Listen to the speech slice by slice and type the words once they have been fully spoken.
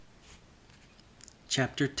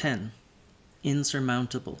Chapter 10.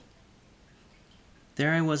 Insurmountable.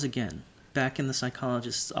 There I was again, back in the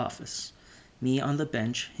psychologist's office. Me on the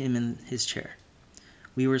bench, him in his chair.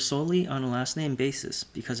 We were solely on a last-name basis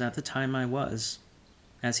because at the time I was,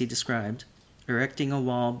 as he described, erecting a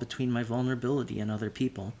wall between my vulnerability and other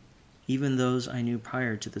people, even those I knew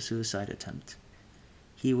prior to the suicide attempt.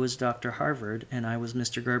 He was Dr. Harvard and I was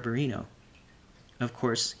Mr. Garbarino. Of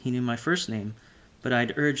course, he knew my first name, but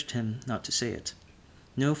I'd urged him not to say it.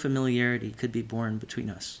 No familiarity could be born between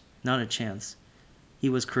us. Not a chance. He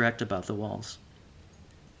was correct about the walls.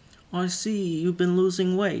 "I see you've been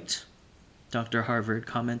losing weight," Dr. Harvard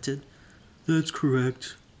commented. "That's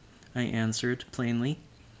correct," I answered plainly.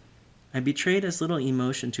 I betrayed as little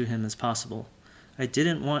emotion to him as possible. I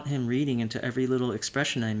didn't want him reading into every little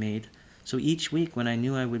expression I made, so each week when I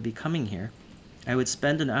knew I would be coming here, I would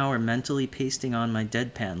spend an hour mentally pasting on my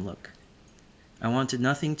deadpan look. I wanted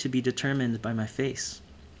nothing to be determined by my face.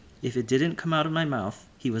 If it didn't come out of my mouth,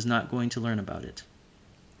 he was not going to learn about it.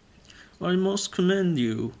 "I must commend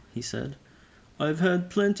you," he said. "I've had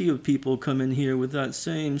plenty of people come in here with that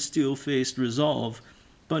same steel-faced resolve,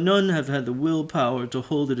 but none have had the willpower to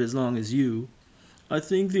hold it as long as you. I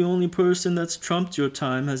think the only person that's trumped your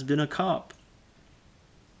time has been a cop."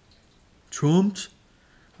 "Trumped?"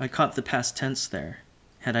 I caught the past tense there.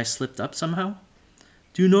 Had I slipped up somehow?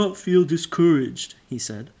 "Do not feel discouraged," he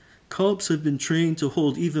said. "Cops have been trained to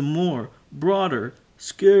hold even more, broader,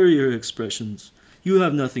 scarier expressions. You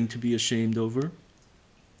have nothing to be ashamed over."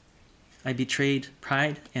 I betrayed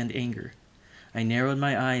pride and anger. I narrowed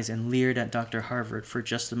my eyes and leered at Dr. Harvard for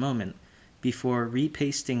just a moment before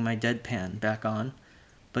repasting my deadpan back on,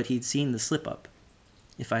 but he'd seen the slip-up.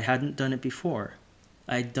 If I hadn't done it before,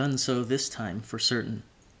 I'd done so this time for certain.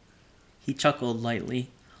 He chuckled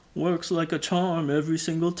lightly. "Works like a charm every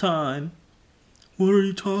single time." "What are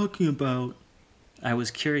you talking about?" I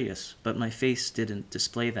was curious, but my face didn't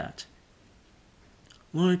display that.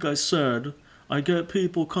 "Like I said, I get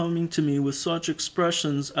people coming to me with such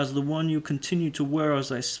expressions as the one you continue to wear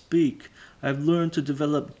as I speak. I've learned to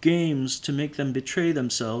develop games to make them betray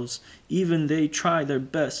themselves, even they try their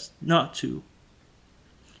best not to.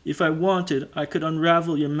 If I wanted, I could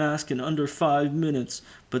unravel your mask in under 5 minutes,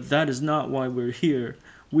 but that is not why we're here.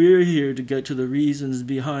 We're here to get to the reasons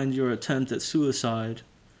behind your attempt at suicide.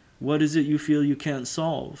 What is it you feel you can't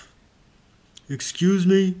solve?" "Excuse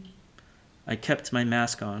me?" I kept my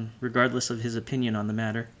mask on, regardless of his opinion on the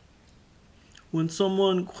matter. "When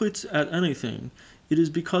someone quits at anything, it is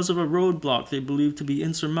because of a roadblock they believe to be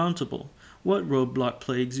insurmountable. What roadblock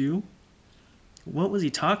plagues you?" What was he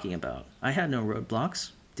talking about? I had no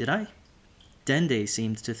roadblocks. Did I? Dende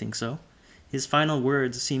seemed to think so. His final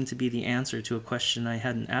words seemed to be the answer to a question I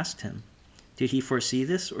hadn't asked him. Did he foresee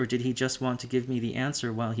this, or did he just want to give me the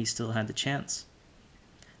answer while he still had the chance?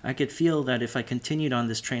 I could feel that if I continued on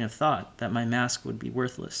this train of thought, that my mask would be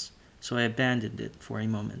worthless, so I abandoned it for a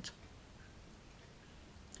moment.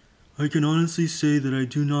 "I can honestly say that I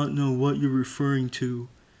do not know what you're referring to,"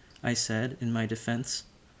 I said in my defense.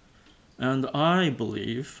 "And I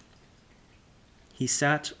believe—" He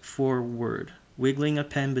sat forward, wiggling a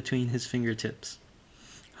pen between his fingertips.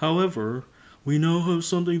 "However, we now have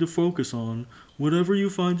something to focus on. Whatever you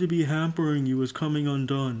find to be hampering you is coming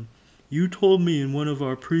undone. You told me in one of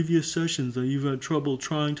our previous sessions that you've had trouble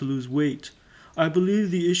trying to lose weight. I believe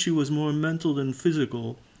the issue was more mental than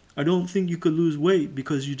physical. I don't think you could lose weight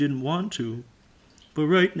because you didn't want to. But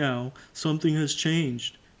right now, something has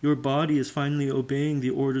changed. Your body is finally obeying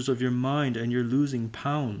the orders of your mind and you're losing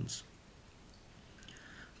pounds."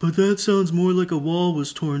 "But that sounds more like a wall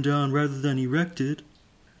was torn down rather than erected."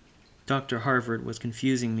 Dr. Harvard was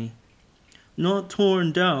confusing me. "Not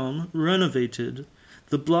torn down, renovated.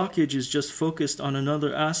 The blockage is just focused on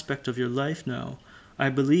another aspect of your life now. I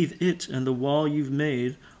believe it and the wall you've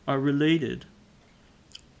made are related."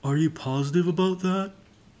 "Are you positive about that?"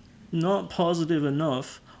 "Not positive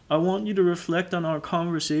enough. I want you to reflect on our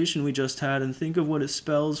conversation we just had and think of what it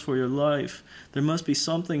spells for your life. There must be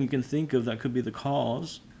something you can think of that could be the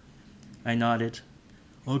cause." I nodded.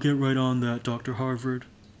 "I'll get right on that, Dr. Harvard."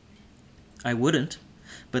 I wouldn't,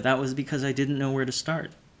 but that was because I didn't know where to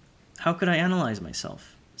start. How could I analyze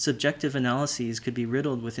myself? Subjective analyses could be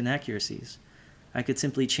riddled with inaccuracies. I could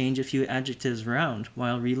simply change a few adjectives around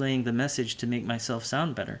while relaying the message to make myself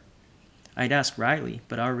sound better. I'd ask Riley,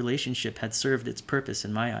 but our relationship had served its purpose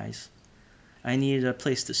in my eyes. I needed a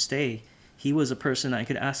place to stay. He was a person I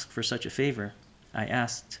could ask for such a favor. I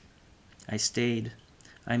asked. I stayed.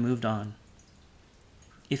 I moved on.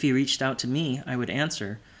 If he reached out to me, I would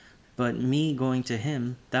answer, but me going to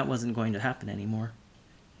him, that wasn't going to happen anymore.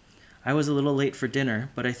 I was a little late for dinner,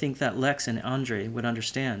 but I think that Lex and Andre would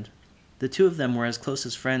understand. The two of them were as close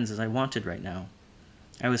as friends as I wanted right now.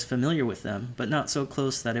 I was familiar with them, but not so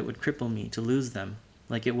close that it would cripple me to lose them,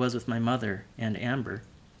 like it was with my mother and Amber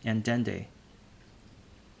and Dende.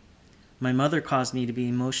 My mother caused me to be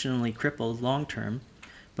emotionally crippled long term,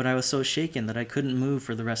 but I was so shaken that I couldn't move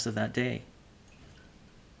for the rest of that day.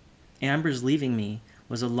 Amber's leaving me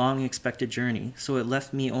was a long expected journey, so it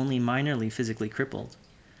left me only minorly physically crippled.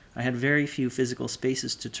 I had very few physical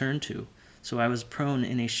spaces to turn to, so I was prone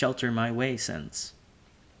in a shelter-my-way sense.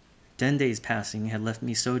 Dende's passing had left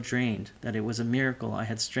me so drained that it was a miracle I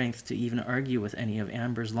had strength to even argue with any of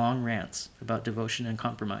Amber's long rants about devotion and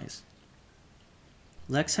compromise.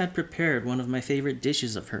 Lex had prepared one of my favorite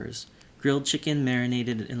dishes of hers, grilled chicken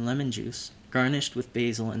marinated in lemon juice, garnished with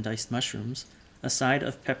basil and diced mushrooms, a side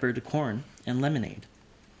of peppered corn, and lemonade.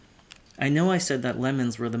 I know I said that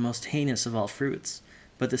lemons were the most heinous of all fruits,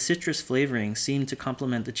 but the citrus flavoring seemed to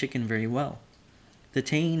complement the chicken very well. The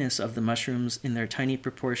tanginess of the mushrooms in their tiny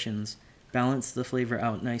proportions balanced the flavor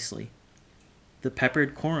out nicely. The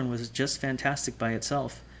peppered corn was just fantastic by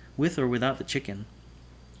itself, with or without the chicken.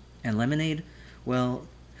 And lemonade? Well,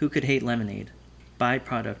 who could hate lemonade?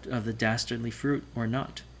 Byproduct of the dastardly fruit or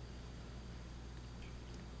not?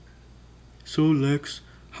 So, Lex,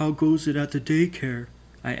 how goes it at the daycare?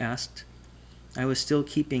 I asked. I was still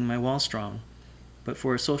keeping my wall strong, but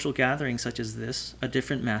for a social gathering such as this, a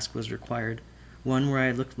different mask was required, one where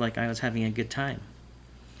I looked like I was having a good time.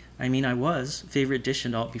 I mean, I was, favorite dish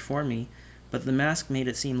adult before me, but the mask made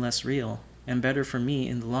it seem less real, and better for me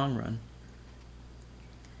in the long run.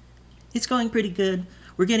 It's going pretty good.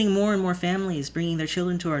 We're getting more and more families bringing their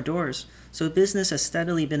children to our doors, so business has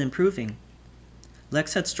steadily been improving.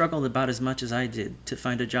 Lex had struggled about as much as I did to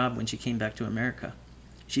find a job when she came back to America.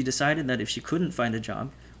 She decided that if she couldn't find a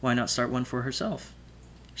job, why not start one for herself?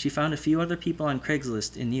 She found a few other people on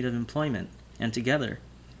Craigslist in need of employment, and together,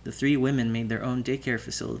 the three women made their own daycare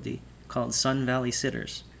facility called Sun Valley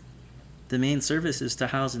Sitters. The main service is to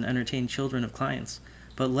house and entertain children of clients,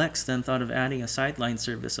 but Lex then thought of adding a sideline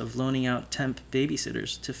service of loaning out temp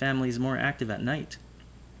babysitters to families more active at night.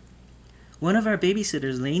 One of our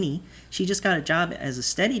babysitters, Lainey, she just got a job as a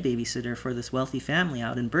steady babysitter for this wealthy family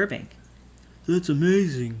out in Burbank. That's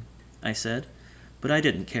amazing, I said, but I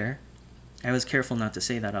didn't care. I was careful not to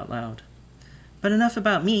say that out loud. But enough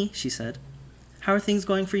about me, she said. How are things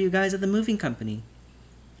going for you guys at the moving company?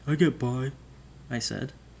 I get by, I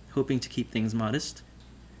said, hoping to keep things modest.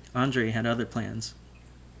 Andre had other plans.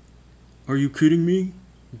 Are you kidding me?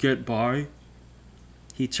 Get by?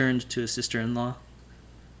 He turned to his sister-in-law.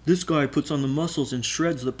 This guy puts on the muscles and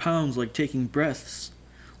shreds the pounds like taking breaths.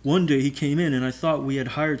 One day he came in and I thought we had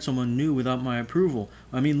hired someone new without my approval.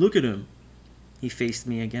 I mean, look at him. He faced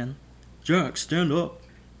me again. Jack, stand up.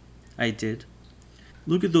 I did.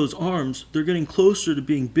 Look at those arms. They're getting closer to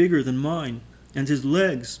being bigger than mine. And his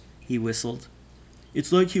legs, he whistled.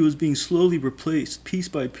 It's like he was being slowly replaced, piece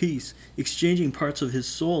by piece, exchanging parts of his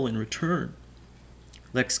soul in return.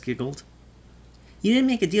 Lex giggled. You didn't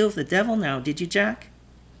make a deal with the devil now, did you, Jack?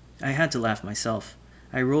 I had to laugh myself.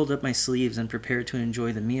 I rolled up my sleeves and prepared to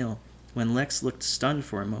enjoy the meal, when Lex looked stunned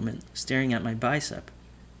for a moment, staring at my bicep.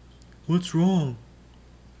 What's wrong?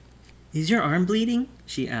 Is your arm bleeding?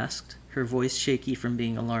 She asked, her voice shaky from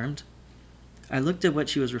being alarmed. I looked at what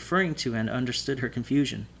she was referring to and understood her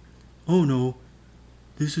confusion. Oh no,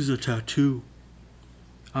 this is a tattoo.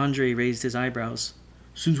 Andre raised his eyebrows.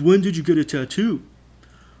 Since when did you get a tattoo?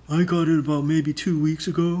 I got it about maybe 2 weeks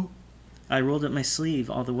ago. I rolled up my sleeve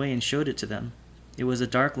all the way and showed it to them. It was a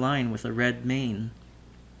dark line with a red mane,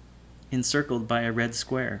 encircled by a red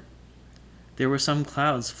square. There were some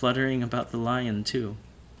clouds fluttering about the lion, too.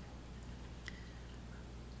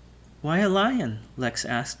 Why a lion? Lex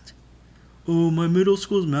asked. Oh, my middle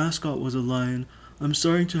school's mascot was a lion. I'm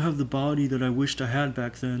starting to have the body that I wished I had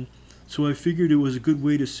back then, so I figured it was a good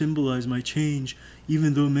way to symbolize my change,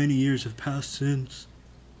 even though many years have passed since.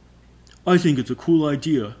 I think it's a cool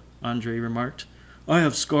idea, Andre remarked. I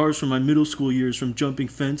have scars from my middle school years from jumping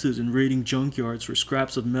fences and raiding junkyards for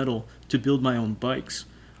scraps of metal to build my own bikes.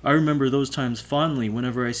 I remember those times fondly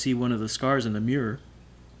whenever I see one of the scars in the mirror.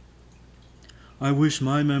 I wish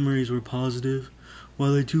my memories were positive.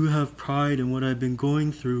 While I do have pride in what I've been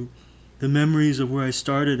going through, the memories of where I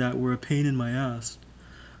started at were a pain in my ass.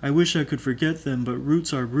 I wish I could forget them, but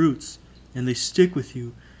roots are roots, and they stick with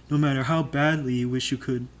you, no matter how badly you wish you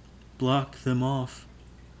could block them off.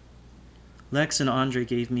 Lex and Andre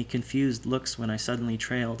gave me confused looks when I suddenly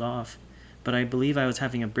trailed off, but I believe I was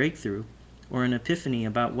having a breakthrough, or an epiphany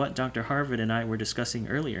about what Dr. Harvard and I were discussing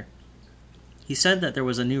earlier. He said that there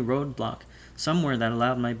was a new roadblock somewhere that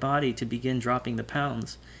allowed my body to begin dropping the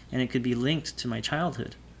pounds, and it could be linked to my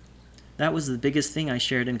childhood. That was the biggest thing I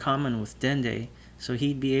shared in common with Dende, so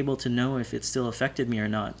he'd be able to know if it still affected me or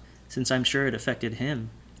not, since I'm sure it affected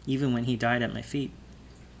him, even when he died at my feet.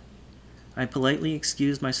 I politely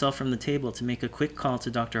excused myself from the table to make a quick call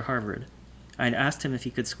to Dr. Harvard. I'd asked him if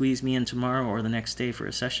he could squeeze me in tomorrow or the next day for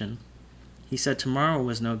a session. He said tomorrow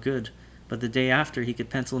was no good, but the day after he could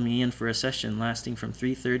pencil me in for a session lasting from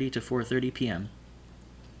 3:30 to 4:30 p.m.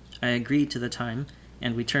 I agreed to the time,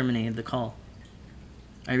 and we terminated the call.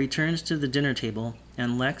 I returned to the dinner table,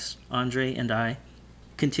 and Lex, Andre, and I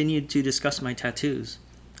continued to discuss my tattoos.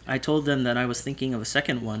 I told them that I was thinking of a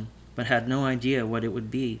second one, but had no idea what it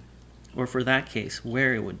would be, or for that case,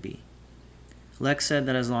 where it would be. Lex said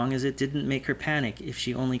that as long as it didn't make her panic if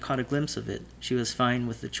she only caught a glimpse of it, she was fine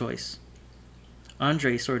with the choice.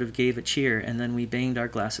 Andre sort of gave a cheer, and then we banged our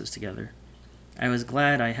glasses together. I was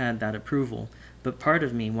glad I had that approval, but part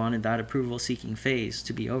of me wanted that approval-seeking phase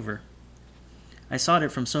to be over. I sought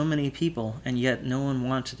it from so many people, and yet no one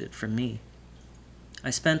wanted it from me.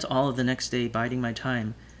 I spent all of the next day biding my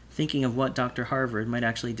time, thinking of what Dr. Harvard might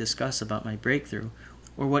actually discuss about my breakthrough,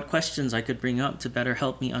 or what questions I could bring up to better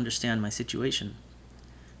help me understand my situation.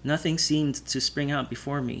 Nothing seemed to spring out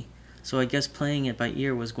before me, so I guess playing it by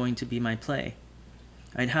ear was going to be my play.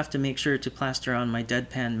 I'd have to make sure to plaster on my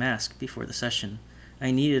deadpan mask before the session.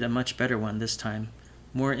 I needed a much better one this time,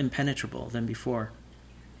 more impenetrable than before.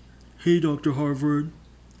 "Hey, Dr. Harvard,"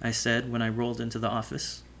 I said when I rolled into the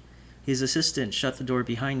office. His assistant shut the door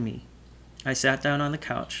behind me. I sat down on the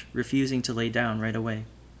couch, refusing to lay down right away.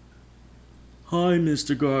 "Hi,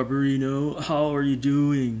 Mr. Garbarino. How are you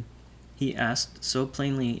doing?" he asked so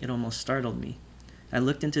plainly it almost startled me. I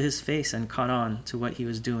looked into his face and caught on to what he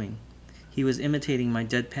was doing. He was imitating my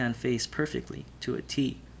deadpan face perfectly, to a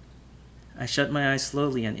T. I shut my eyes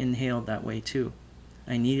slowly and inhaled that way too.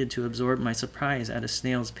 I needed to absorb my surprise at a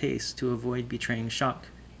snail's pace to avoid betraying shock.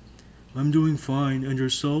 "I'm doing fine. And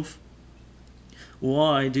yourself?"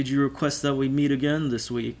 "Why did you request that we meet again this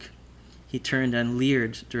week?" He turned and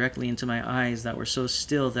leered directly into my eyes that were so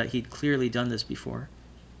still that he'd clearly done this before.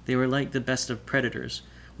 They were like the best of predators,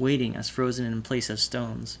 waiting as frozen in place as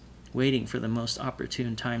stones, waiting for the most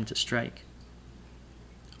opportune time to strike.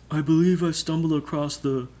 "I believe I stumbled across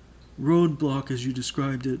the roadblock as you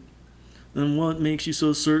described it." "Then what makes you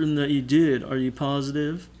so certain that you did? Are you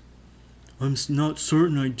positive?" "I'm not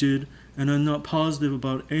certain I did, and I'm not positive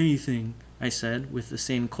about anything," I said, with the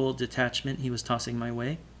same cold detachment he was tossing my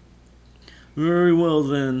way. "Very well,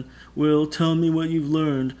 then. Well, tell me what you've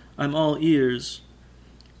learned. I'm all ears."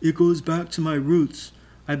 "It goes back to my roots.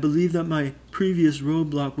 I believe that my previous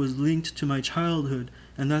roadblock was linked to my childhood,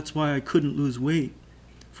 and that's why I couldn't lose weight.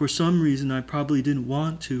 For some reason I probably didn't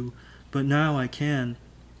want to, but now I can.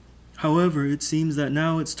 However, it seems that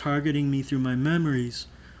now it's targeting me through my memories.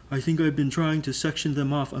 I think I've been trying to section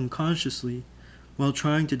them off unconsciously. While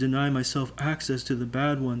trying to deny myself access to the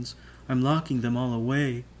bad ones, I'm locking them all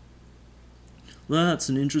away." "That's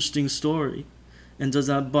an interesting story. And does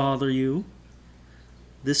that bother you?"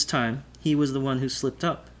 This time, he was the one who slipped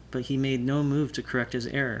up, but he made no move to correct his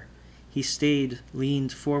error. He stayed,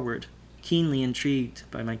 leaned forward, keenly intrigued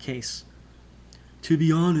by my case. "To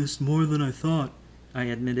be honest, more than I thought," I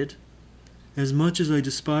admitted. "As much as I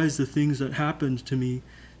despise the things that happened to me,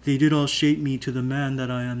 they did all shape me to the man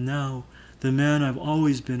that I am now, the man I've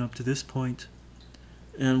always been up to this point."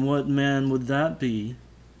 "And what man would that be?"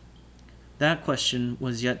 That question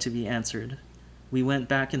was yet to be answered. We went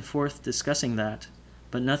back and forth discussing that,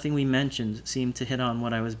 but nothing we mentioned seemed to hit on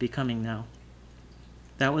what I was becoming now.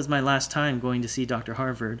 That was my last time going to see Dr.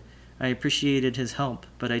 Harvard. I appreciated his help,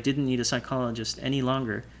 but I didn't need a psychologist any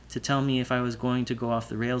longer to tell me if I was going to go off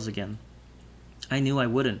the rails again. I knew I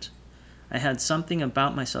wouldn't. I had something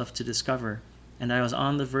about myself to discover, and I was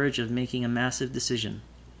on the verge of making a massive decision.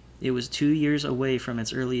 It was 2 years away from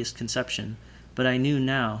its earliest conception, but I knew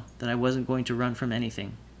now that I wasn't going to run from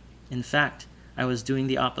anything. In fact, I was doing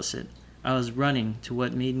the opposite. I was running to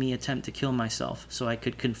what made me attempt to kill myself so I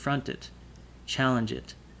could confront it, challenge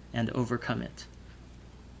it, and overcome it.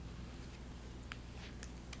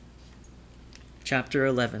 Chapter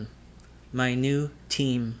 11. My New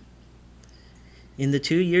Team. In the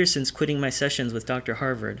 2 years since quitting my sessions with Dr.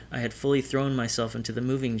 Harvard, I had fully thrown myself into the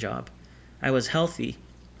moving job. I was healthy,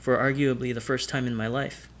 for arguably the first time in my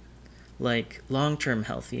life. Like, long-term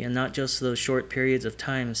healthy, and not just those short periods of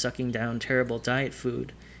time sucking down terrible diet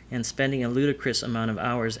food and spending a ludicrous amount of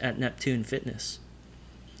hours at Neptune Fitness.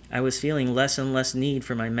 I was feeling less and less need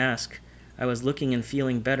for my mask. I was looking and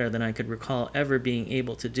feeling better than I could recall ever being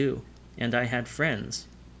able to do, and I had friends.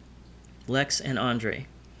 Lex and Andre.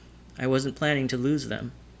 I wasn't planning to lose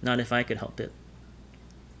them, not if I could help it.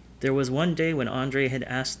 There was one day when Andre had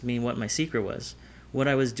asked me what my secret was, what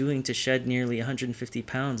I was doing to shed nearly 150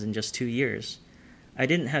 pounds in just 2 years. I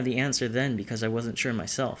didn't have the answer then because I wasn't sure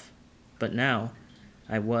myself. But now,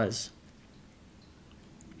 I was.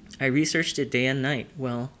 I researched it day and night,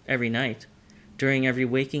 well, every night, during every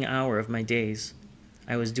waking hour of my days.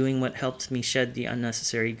 I was doing what helped me shed the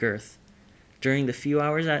unnecessary girth. During the few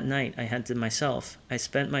hours at night I had to myself, I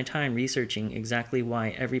spent my time researching exactly why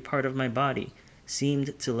every part of my body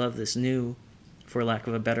seemed to love this new, for lack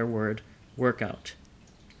of a better word, workout.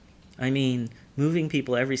 I mean, moving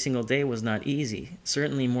people every single day was not easy,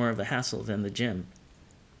 certainly more of a hassle than the gym.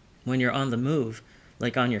 When you're on the move,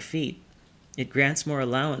 like on your feet, it grants more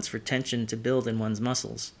allowance for tension to build in one's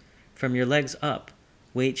muscles. From your legs up,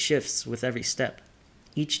 weight shifts with every step.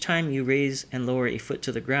 Each time you raise and lower a foot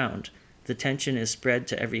to the ground, the tension is spread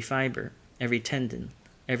to every fiber, every tendon,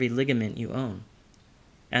 every ligament you own.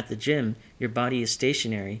 At the gym, your body is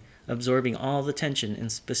stationary, absorbing all the tension in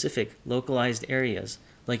specific, localized areas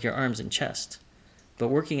like your arms and chest. But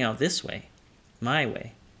working out this way, my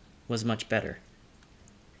way, was much better.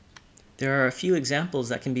 There are a few examples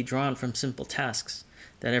that can be drawn from simple tasks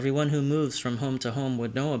that everyone who moves from home to home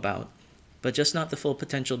would know about, but just not the full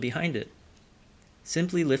potential behind it.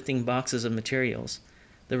 Simply lifting boxes of materials,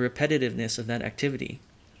 the repetitiveness of that activity,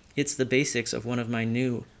 it's the basics of one of my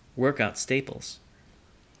new workout staples.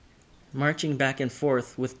 Marching back and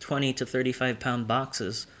forth with 20 to 35 pound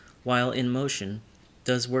boxes while in motion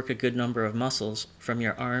does work a good number of muscles from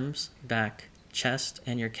your arms, back, chest,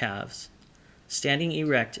 and your calves. Standing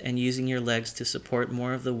erect and using your legs to support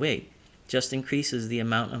more of the weight just increases the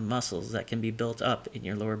amount of muscles that can be built up in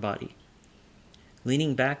your lower body.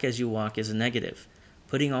 Leaning back as you walk is a negative.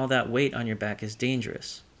 Putting all that weight on your back is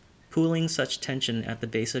dangerous. Pooling such tension at the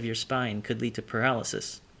base of your spine could lead to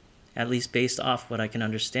paralysis, at least based off what I can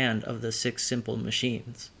understand of the 6 simple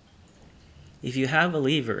machines. If you have a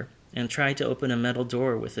lever and try to open a metal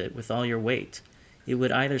door with it with all your weight, it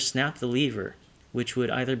would either snap the lever, which would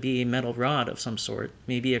either be a metal rod of some sort,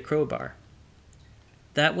 maybe a crowbar.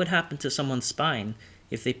 That would happen to someone's spine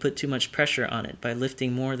if they put too much pressure on it by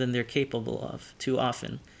lifting more than they're capable of too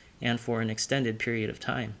often and for an extended period of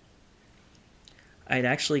time. I'd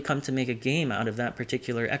actually come to make a game out of that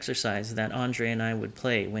particular exercise that Andre and I would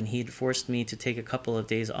play when he'd forced me to take a couple of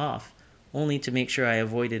days off, only to make sure I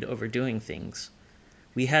avoided overdoing things.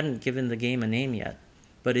 We hadn't given the game a name yet,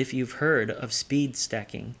 but if you've heard of speed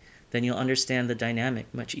stacking, then you'll understand the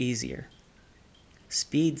dynamic much easier.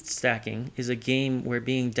 Speed stacking is a game where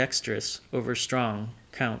being dexterous over strong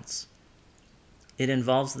counts. It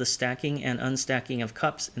involves the stacking and unstacking of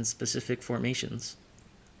cups in specific formations.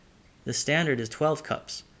 The standard is 12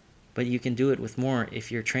 cups, but you can do it with more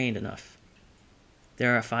if you're trained enough.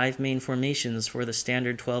 There are 5 main formations for the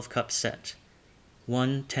standard 12-cup set: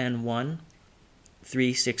 1-10-1,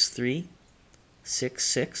 3-6-3,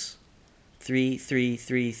 6-6,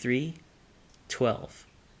 3-3-3-3, 12.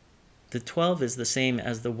 The 12 is the same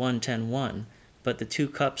as the 1-10-1, but the 2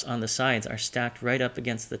 cups on the sides are stacked right up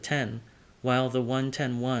against the 10, while the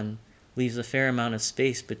 1-10-1 leaves a fair amount of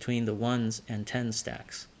space between the 1s and 10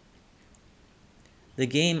 stacks. The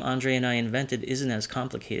game Andre and I invented isn't as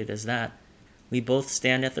complicated as that. We both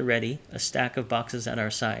stand at the ready, a stack of boxes at our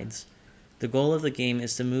sides. The goal of the game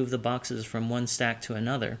is to move the boxes from one stack to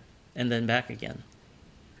another, and then back again.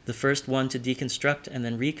 The first one to deconstruct and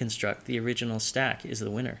then reconstruct the original stack is the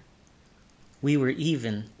winner. We were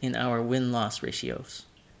even in our win-loss ratios.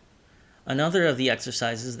 Another of the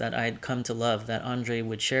exercises that I had come to love that Andre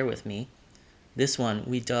would share with me, this one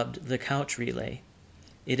we dubbed the couch relay.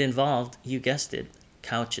 It involved, you guessed it,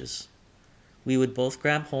 couches. We would both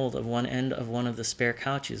grab hold of one end of one of the spare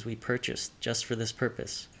couches we purchased just for this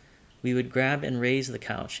purpose. We would grab and raise the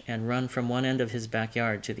couch and run from one end of his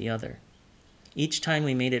backyard to the other. Each time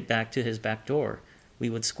we made it back to his back door,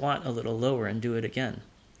 we would squat a little lower and do it again.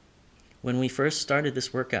 When we first started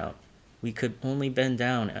this workout, we could only bend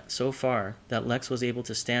down so far that Lex was able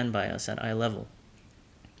to stand by us at eye level.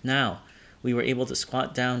 Now, we were able to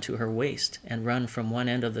squat down to her waist and run from one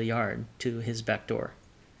end of the yard to his back door.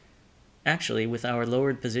 Actually, with our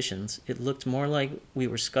lowered positions, it looked more like we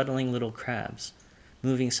were scuttling little crabs,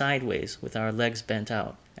 moving sideways with our legs bent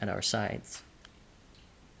out at our sides.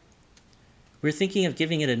 We're thinking of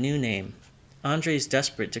giving it a new name. Andre's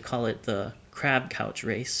desperate to call it the crab couch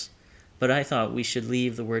race, but I thought we should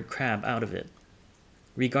leave the word crab out of it.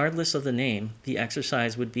 Regardless of the name, the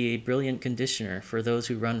exercise would be a brilliant conditioner for those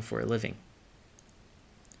who run for a living.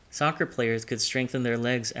 Soccer players could strengthen their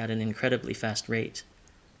legs at an incredibly fast rate.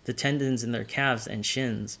 The tendons in their calves and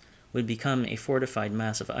shins would become a fortified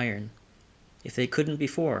mass of iron. If they couldn't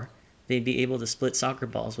before, they'd be able to split soccer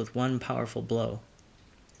balls with one powerful blow.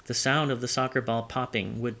 The sound of the soccer ball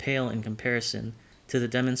popping would pale in comparison to the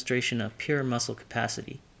demonstration of pure muscle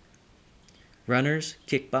capacity. Runners,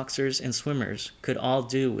 kickboxers, and swimmers could all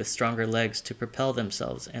do with stronger legs to propel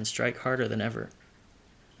themselves and strike harder than ever.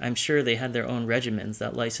 I'm sure they had their own regimens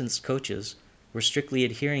that licensed coaches were strictly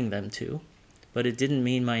adhering them to, but it didn't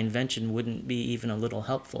mean my invention wouldn't be even a little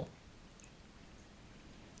helpful.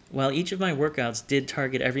 While each of my workouts did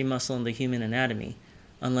target every muscle in the human anatomy,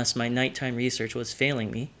 unless my nighttime research was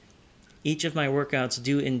failing me, each of my workouts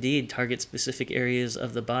do indeed target specific areas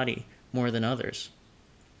of the body more than others.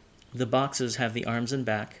 The boxes have the arms and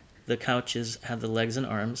back, the couches have the legs and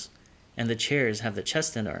arms, and the chairs have the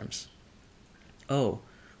chest and arms. Oh,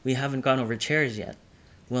 we haven't gone over chairs yet.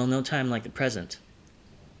 Well, no time like the present.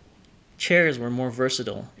 Chairs were more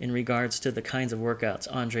versatile in regards to the kinds of workouts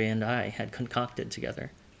Andre and I had concocted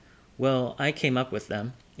together. Well, I came up with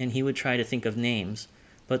them, and he would try to think of names,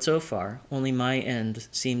 but so far, only my end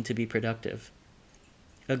seemed to be productive.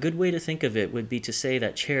 A good way to think of it would be to say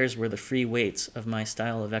that chairs were the free weights of my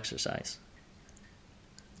style of exercise.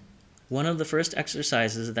 One of the first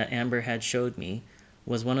exercises that Amber had showed me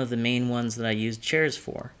was one of the main ones that I used chairs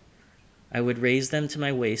for. I would raise them to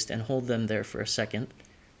my waist and hold them there for a second,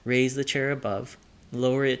 raise the chair above,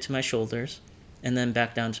 lower it to my shoulders, and then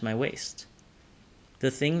back down to my waist. The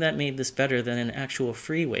thing that made this better than an actual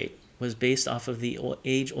free weight was based off of the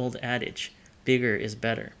age-old adage, bigger is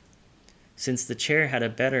better. Since the chair had a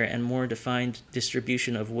better and more defined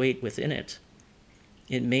distribution of weight within it,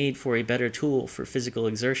 it made for a better tool for physical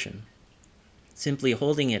exertion. Simply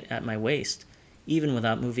holding it at my waist, even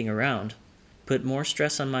without moving around, put more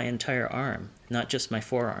stress on my entire arm, not just my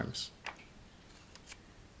forearms.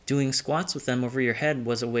 Doing squats with them over your head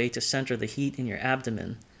was a way to center the heat in your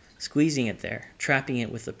abdomen, squeezing it there, trapping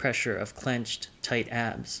it with the pressure of clenched, tight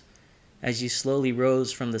abs. As you slowly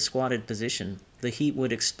rose from the squatted position, the heat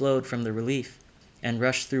would explode from the relief and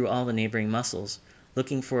rush through all the neighboring muscles,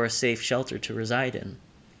 looking for a safe shelter to reside in.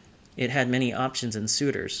 It had many options and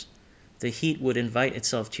suitors. The heat would invite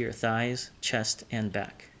itself to your thighs, chest, and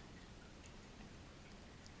back.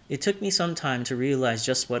 It took me some time to realize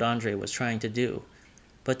just what Andre was trying to do,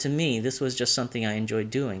 but to me this was just something I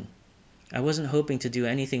enjoyed doing. I wasn't hoping to do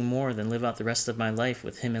anything more than live out the rest of my life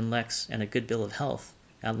with him and Lex and a good bill of health,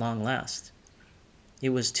 at long last. It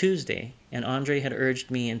was Tuesday, and Andre had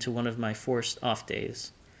urged me into one of my forced off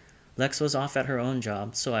days. Lex was off at her own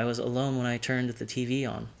job, so I was alone when I turned the TV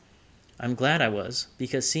on. I'm glad I was,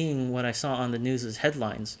 because seeing what I saw on the news'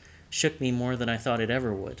 headlines shook me more than I thought it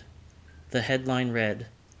ever would. The headline read,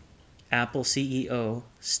 "Apple CEO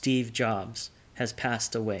Steve Jobs has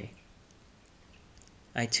passed away."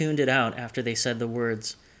 I tuned it out after they said the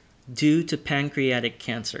words, "due to pancreatic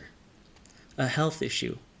cancer." A health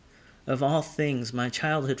issue. Of all things, my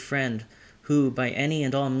childhood friend, who by any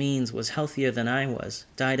and all means was healthier than I was,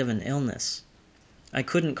 died of an illness. I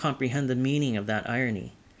couldn't comprehend the meaning of that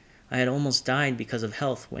irony. I had almost died because of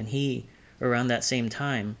health when he, around that same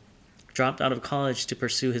time, dropped out of college to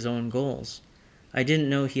pursue his own goals. I didn't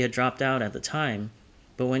know he had dropped out at the time,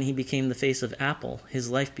 but when he became the face of Apple, his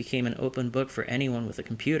life became an open book for anyone with a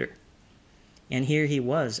computer. And here he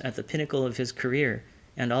was at the pinnacle of his career,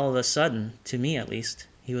 and all of a sudden, to me at least,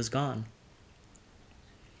 he was gone.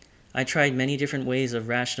 I tried many different ways of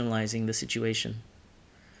rationalizing the situation.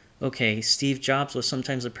 Okay, Steve Jobs was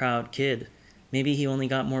sometimes a proud kid. Maybe he only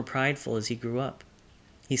got more prideful as he grew up.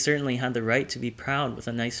 He certainly had the right to be proud with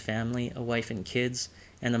a nice family, a wife and kids,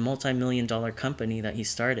 and a multi-million-dollar company that he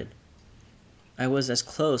started. I was as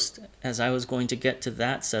close as I was going to get to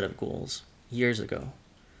that set of goals years ago.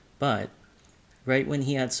 But, right when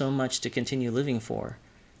he had so much to continue living for,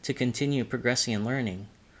 to continue progressing and learning,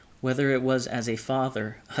 whether it was as a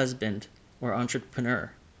father, husband, or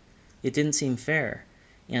entrepreneur, it didn't seem fair,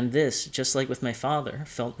 and this, just like with my father,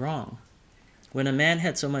 felt wrong. When a man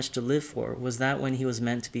had so much to live for, was that when he was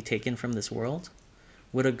meant to be taken from this world?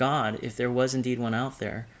 Would a God, if there was indeed one out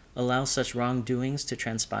there, allow such wrongdoings to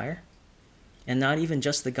transpire? And not even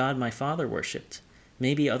just the God my father worshipped.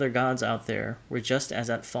 Maybe other gods out there were just as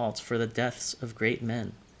at fault for the deaths of great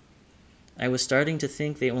men. I was starting to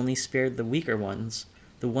think they only spared the weaker ones,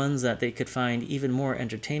 the ones that they could find even more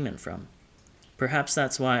entertainment from. Perhaps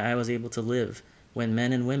that's why I was able to live when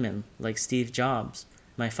men and women, like Steve Jobs,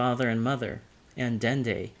 my father and mother, and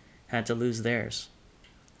Dende, had to lose theirs.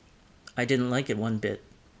 I didn't like it one bit.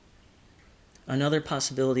 Another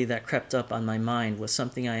possibility that crept up on my mind was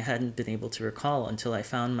something I hadn't been able to recall until I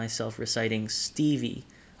found myself reciting Stevie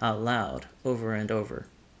out loud over and over.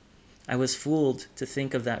 I was fooled to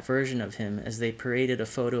think of that version of him as they paraded a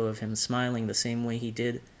photo of him smiling the same way he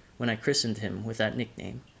did when I christened him with that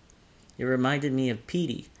nickname. It reminded me of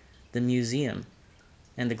Petey, the museum,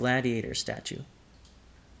 and the gladiator statue.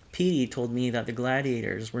 Petey told me that the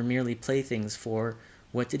gladiators were merely playthings for,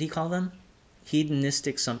 what did he call them?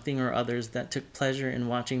 Hedonistic something or others that took pleasure in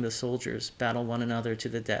watching the soldiers battle one another to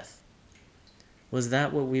the death. Was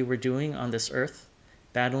that what we were doing on this earth,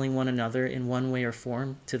 battling one another in one way or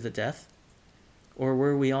form to the death? Or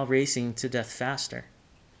were we all racing to death faster?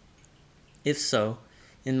 If so,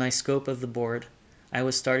 in my scope of the board, I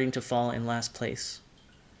was starting to fall in last place.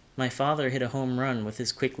 My father hit a home run with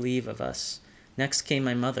his quick leave of us. Next came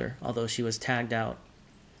my mother, although she was tagged out.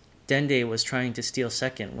 Dende was trying to steal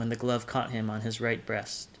second when the glove caught him on his right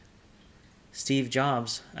breast. Steve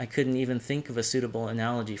Jobs, I couldn't even think of a suitable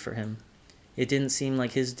analogy for him. It didn't seem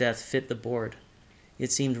like his death fit the board.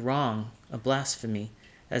 It seemed wrong, a blasphemy,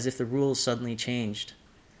 as if the rules suddenly changed.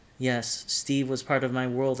 Yes, Steve was part of my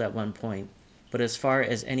world at one point, but as far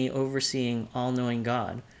as any overseeing, all-knowing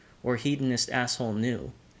God or hedonist asshole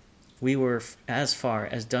knew, we were as far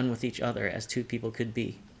as done with each other as two people could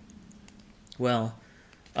be. Well,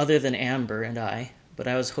 other than Amber and I, but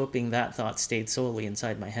I was hoping that thought stayed solely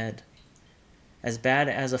inside my head. As bad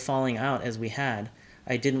as a falling out as we had,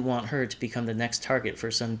 I didn't want her to become the next target for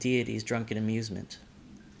some deity's drunken amusement.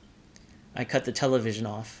 I cut the television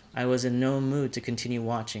off. I was in no mood to continue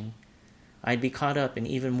watching. I'd be caught up in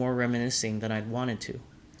even more reminiscing than I'd wanted to.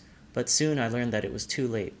 But soon I learned that it was too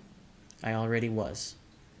late. I already was.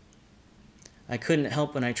 I couldn't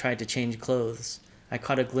help when I tried to change clothes. I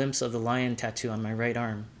caught a glimpse of the lion tattoo on my right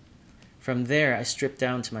arm. From there, I stripped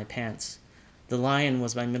down to my pants. The lion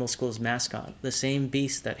was my middle school's mascot, the same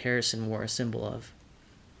beast that Harrison wore a symbol of.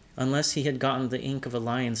 Unless he had gotten the ink of a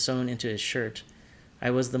lion sewn into his shirt, I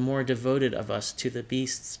was the more devoted of us to the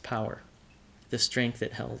beast's power, the strength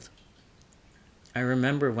it held. I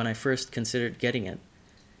remember when I first considered getting it.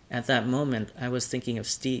 At that moment, I was thinking of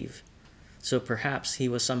Steve, so perhaps he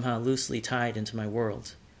was somehow loosely tied into my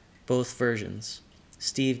world. Both versions,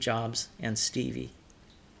 Steve Jobs and Stevie.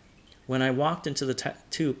 When I walked into the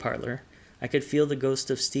tattoo parlor, I could feel the ghost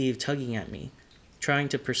of Steve tugging at me, trying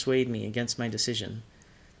to persuade me against my decision.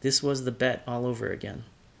 This was the bet all over again.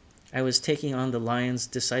 I was taking on the lion's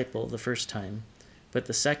disciple the first time, but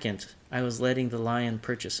the second, I was letting the lion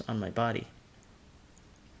purchase on my body.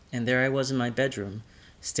 And there I was in my bedroom,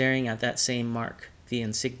 staring at that same mark, the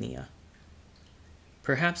insignia.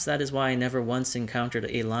 Perhaps that is why I never once encountered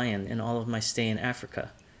a lion in all of my stay in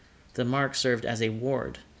Africa. The mark served as a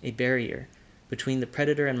ward, a barrier, between the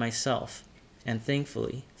predator and myself, and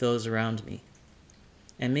thankfully, those around me.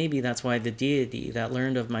 And maybe that's why the deity that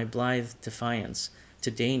learned of my blithe defiance to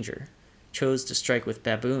danger chose to strike with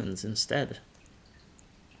baboons instead.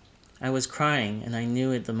 I was crying, and I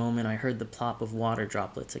knew it the moment I heard the plop of water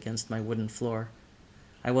droplets against my wooden floor.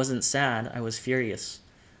 I wasn't sad, I was furious.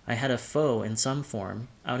 I had a foe in some form,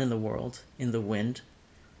 out in the world, in the wind,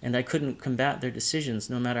 and I couldn't combat their decisions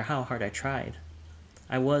no matter how hard I tried.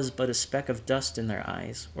 I was but a speck of dust in their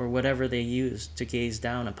eyes, or whatever they used to gaze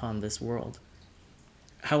down upon this world.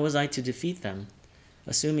 How was I to defeat them?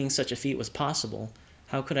 Assuming such a feat was possible,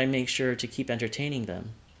 how could I make sure to keep entertaining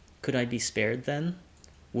them? Could I be spared then?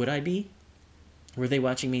 Would I be? Were they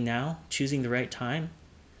watching me now, choosing the right time,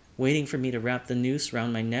 waiting for me to wrap the noose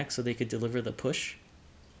round my neck so they could deliver the push?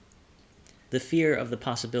 The fear of the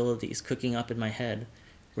possibilities cooking up in my head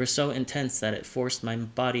were so intense that it forced my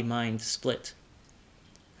body-mind split.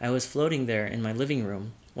 I was floating there in my living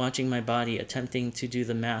room, watching my body attempting to do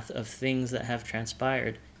the math of things that have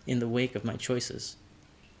transpired in the wake of my choices.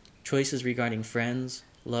 Choices regarding friends,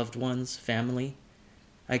 loved ones, family.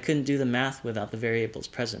 I couldn't do the math without the variables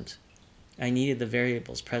present. I needed the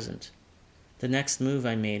variables present. The next move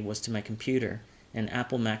I made was to my computer, an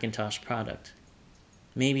Apple Macintosh product.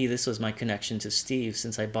 Maybe this was my connection to Steve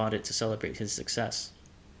since I bought it to celebrate his success.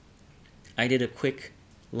 I did a quick,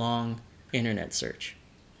 long internet search.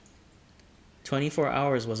 24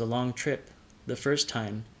 hours was a long trip. The first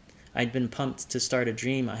time, I'd been pumped to start a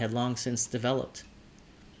dream I had long since developed.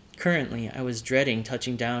 Currently, I was dreading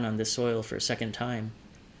touching down on this soil for a second time.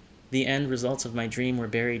 The end results of my dream were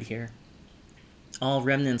buried here. All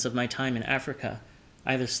remnants of my time in Africa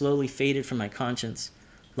either slowly faded from my conscience,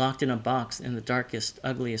 locked in a box in the darkest,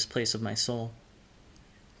 ugliest place of my soul.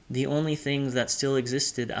 The only thing that still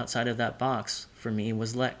existed outside of that box, for me,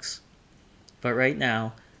 was Lex. But right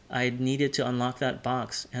now, I needed to unlock that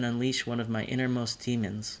box and unleash one of my innermost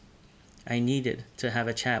demons. I needed to have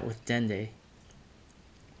a chat with Dende.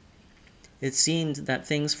 It seemed that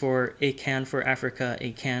things for A Can for Africa,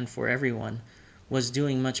 A Can for Everyone was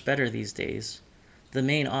doing much better these days. The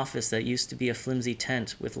main office that used to be a flimsy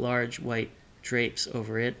tent with large white drapes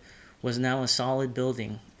over it was now a solid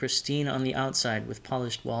building, pristine on the outside with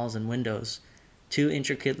polished walls and windows, 2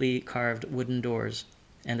 intricately carved wooden doors,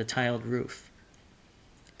 and a tiled roof.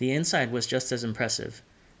 The inside was just as impressive.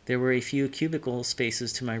 There were a few cubicle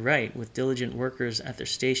spaces to my right with diligent workers at their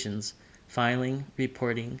stations, filing,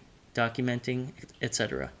 reporting, documenting,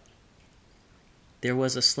 etc. There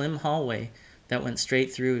was a slim hallway that went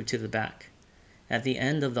straight through to the back. At the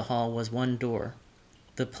end of the hall was one door.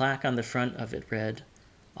 The plaque on the front of it read,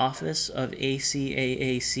 Office of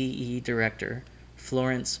ACAACE Director,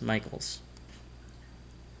 Florence Michaels.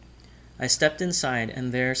 I stepped inside,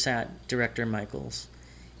 and there sat Director Michaels.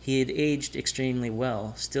 He had aged extremely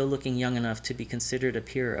well, still looking young enough to be considered a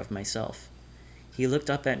peer of myself. He looked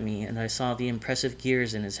up at me, and I saw the impressive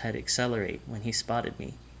gears in his head accelerate when he spotted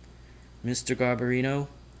me. "Mr. Garbarino?"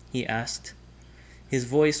 he asked. His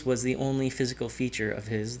voice was the only physical feature of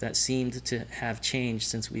his that seemed to have changed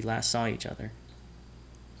since we last saw each other.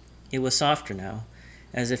 It was softer now,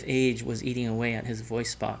 as if age was eating away at his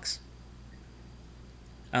voice box.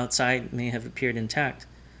 Outside may have appeared intact,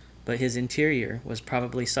 but his interior was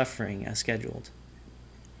probably suffering as scheduled.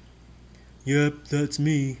 "Yep, that's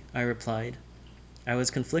me," I replied. I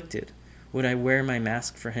was conflicted. Would I wear my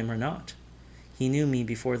mask for him or not? He knew me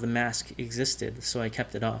before the mask existed, so I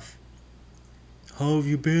kept it off. "How have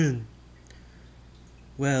you been?"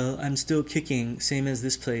 "Well, I'm still kicking, same as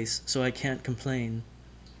this place, so I can't complain."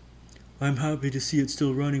 "I'm happy to see it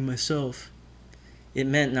still running myself." It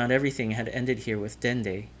meant not everything had ended here with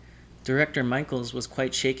Dende. Director Michaels was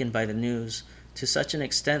quite shaken by the news, to such an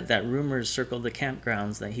extent that rumors circled the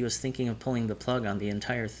campgrounds that he was thinking of pulling the plug on the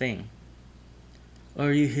entire thing.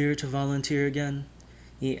 "Are you here to volunteer again?"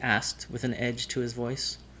 he asked with an edge to his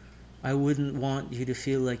voice. "I wouldn't want you to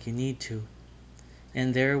feel like you need to."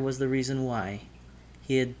 And there was the reason why.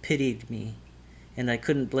 He had pitied me, and I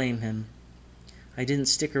couldn't blame him. I didn't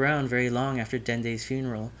stick around very long after Dende's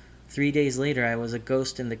funeral. 3 days later I was a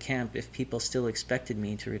ghost in the camp if people still expected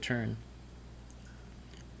me to return.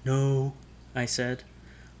 "No," I said.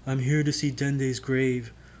 "I'm here to see Dende's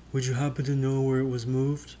grave. Would you happen to know where it was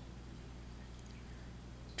moved?"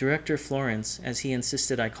 Director Florence, as he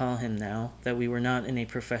insisted I call him now that we were not in a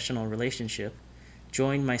professional relationship,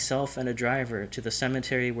 joined myself and a driver to the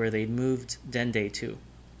cemetery where they'd moved Dende to.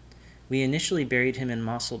 We initially buried him in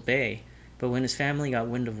Mossel Bay, but when his family got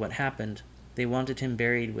wind of what happened, they wanted him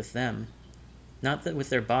buried with them. Not that with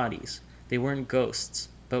their bodies, they weren't ghosts,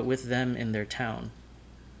 but with them in their town.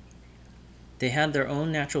 They had their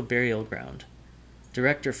own natural burial ground.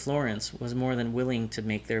 Director Florence was more than willing to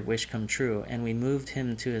make their wish come true, and we moved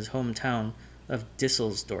him to his hometown of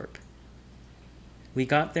Disselsdorp. We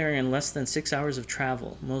got there in less than 6 hours of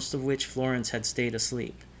travel, most of which Florence had stayed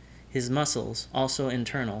asleep. His muscles, also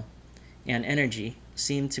internal, and energy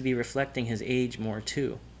seemed to be reflecting his age more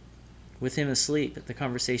too. With him asleep, the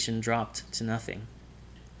conversation dropped to nothing.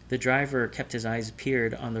 The driver kept his eyes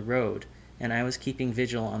peeled on the road, and I was keeping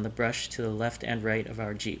vigil on the brush to the left and right of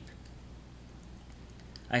our jeep.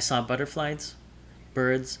 I saw butterflies,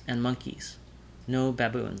 birds, and monkeys. No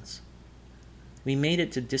baboons. We made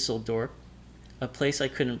it to Dusseldorp, a place I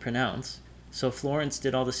couldn't pronounce, so Florence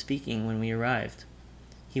did all the speaking when we arrived.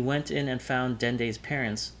 He went in and found Dende's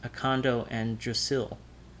parents, Akando and Drusille.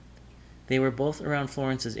 They were both around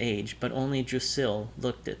Florence's age, but only Drusille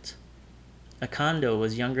looked it. Akando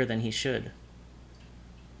was younger than he should.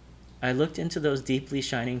 I looked into those deeply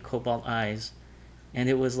shining cobalt eyes, and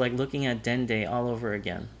it was like looking at Dende all over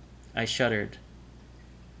again. I shuddered.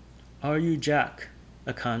 "Are you Jack?"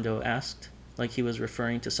 Akando asked, like he was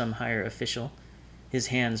referring to some higher official, his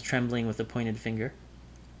hands trembling with a pointed finger.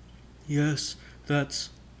 "Yes,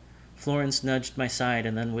 that's—" Florence nudged my side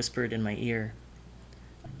and then whispered in my ear.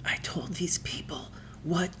 "I told these people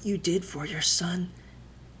what you did for your son,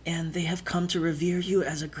 and they have come to revere you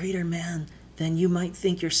as a greater man than you might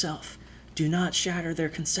think yourself. Do not shatter their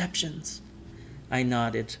conceptions." I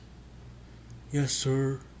nodded. "Yes,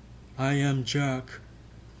 sir. I am Jack."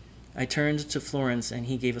 I turned to Florence, and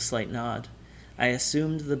he gave a slight nod. I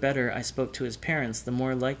assumed the better I spoke to his parents, the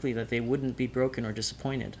more likely that they wouldn't be broken or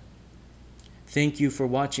disappointed. "Thank you for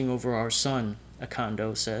watching over our son,"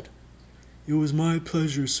 Akando said. "It was my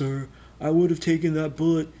pleasure, sir. I would have taken that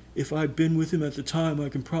bullet if I'd been with him at the time, I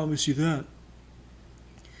can promise you that."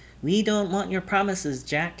 "We don't want your promises,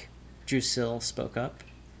 Jack," Drusille spoke up.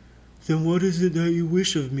 "Then what is it that you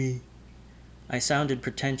wish of me?" I sounded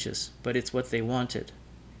pretentious, but it's what they wanted.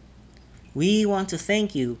 "We want to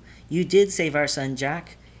thank you. You did save our son,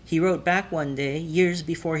 Jack. He wrote back one day, years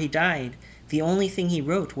before he died. The only thing he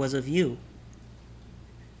wrote was of you."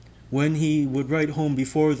 When he would write home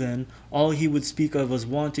before then, all he would speak of was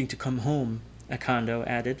wanting to come home," Akando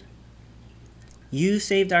added. "You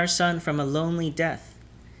saved our son from a lonely death,"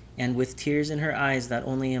 and with tears in her eyes that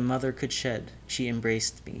only a mother could shed, she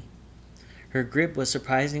embraced me. Her grip was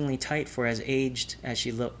surprisingly tight for as aged as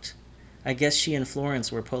she looked. I guess she and Florence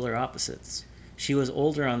were polar opposites. She was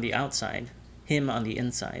older on the outside, him on the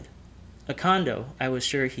inside. Akando, I was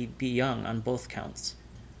sure he'd be young on both counts.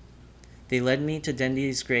 They led me to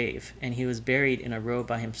Dende's grave, and he was buried in a row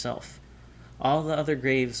by himself. All the other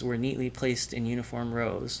graves were neatly placed in uniform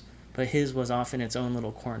rows, but his was off in its own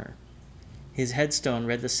little corner. His headstone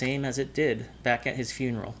read the same as it did back at his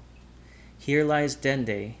funeral. "Here lies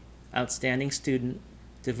Dende, outstanding student,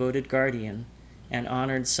 devoted guardian, and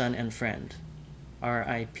honored son and friend.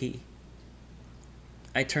 R.I.P."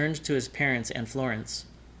 I turned to his parents and Florence.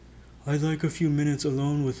 "I'd like a few minutes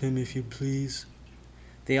alone with him, if you please."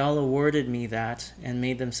 They all awarded me that and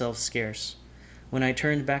made themselves scarce. When I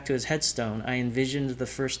turned back to his headstone, I envisioned the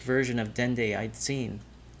first version of Dende I'd seen.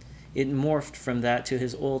 It morphed from that to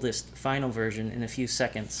his oldest, final version in a few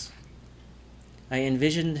seconds. I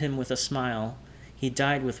envisioned him with a smile. He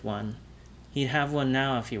died with one. He'd have one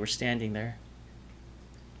now if he were standing there.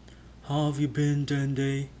 "How have you been,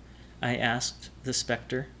 Dende?" I asked the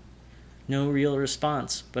specter. No real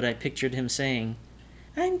response, but I pictured him saying,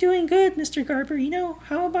 "I'm doing good, Mr. Garbarino.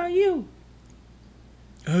 How about you?"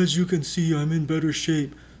 "As you can see, I'm in better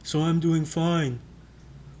shape, so I'm doing fine.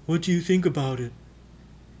 What do you think about it?"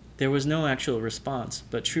 There was no actual response,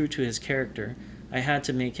 but true to his character, I had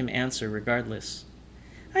to make him answer regardless.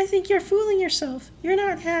 "I think you're fooling yourself. You're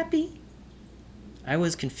not happy." I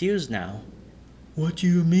was confused now. "What do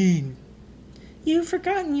you mean?" "You've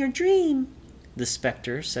forgotten your dream," the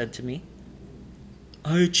specter said to me.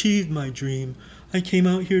 "I achieved my dream. I came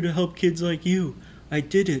out here to help kids like you. I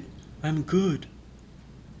did it. I'm good."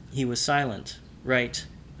 He was silent. Right.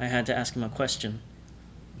 I had to ask him a question.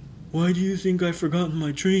 "Why do you think I've forgotten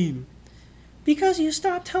my dream?" "Because you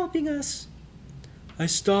stopped helping us." "I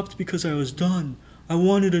stopped because I was done. I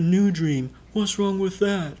wanted a new dream. What's wrong with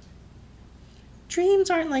that?" "Dreams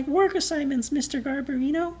aren't like work assignments, Mr.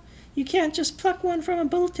 Garbarino. You can't just pluck one from a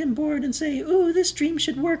bulletin board and say, 'Ooh, this dream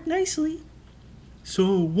should work nicely.'"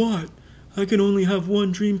 "So what? I can only have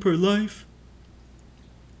one dream per life?"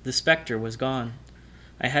 The specter was gone.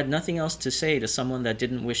 I had nothing else to say to someone that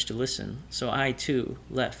didn't wish to listen, so I, too,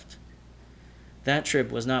 left. That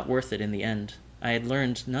trip was not worth it in the end. I had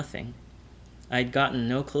learned nothing. I had gotten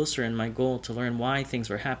no closer in my goal to learn why things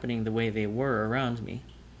were happening the way they were around me.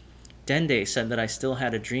 Dende said that I still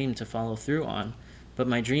had a dream to follow through on, but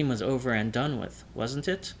my dream was over and done with, wasn't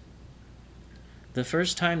it? The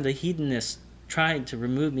first time the hedonists tried to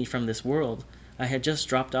remove me from this world, I had just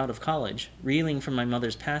dropped out of college, reeling from my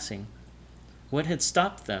mother's passing. What had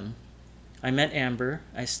stopped them? I met Amber.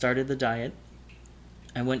 I started the diet.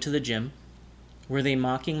 I went to the gym. Were they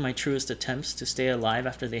mocking my truest attempts to stay alive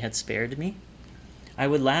after they had spared me? I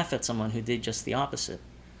would laugh at someone who did just the opposite.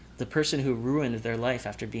 The person who ruined their life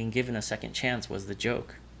after being given a second chance was the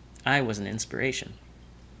joke. I was an inspiration.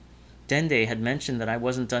 Dende had mentioned that I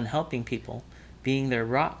wasn't done helping people, being their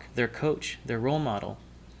rock, their coach, their role model.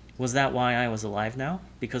 Was that why I was alive now?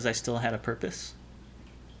 Because I still had a purpose?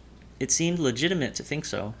 It seemed legitimate to think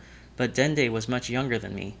so, but Dende was much younger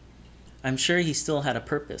than me. I'm sure he still had a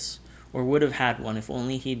purpose, or would have had one if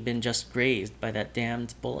only he'd been just grazed by that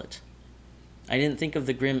damned bullet. I didn't think of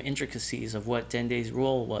the grim intricacies of what Dende's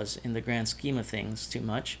role was in the grand scheme of things too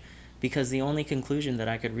much, because the only conclusion that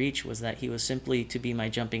I could reach was that he was simply to be my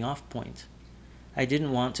jumping-off point. I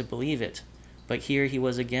didn't want to believe it, but here he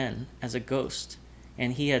was again, as a ghost,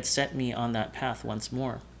 and he had set me on that path once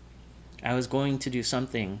more. I was going to do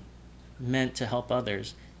something meant to help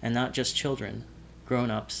others, and not just children,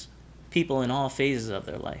 grown-ups, people in all phases of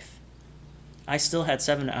their life. I still had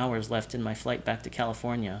 7 hours left in my flight back to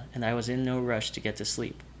California, and I was in no rush to get to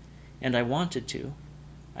sleep. And I wanted to.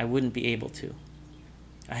 I wouldn't be able to.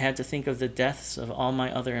 I had to think of the deaths of all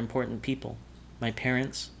my other important people, my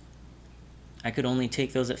parents. I could only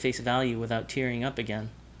take those at face value without tearing up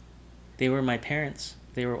again. They were my parents.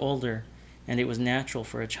 They were older, and it was natural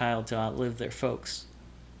for a child to outlive their folks.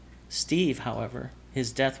 Steve, however,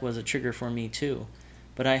 his death was a trigger for me too,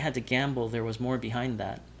 but I had to gamble there was more behind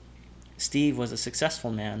that. Steve was a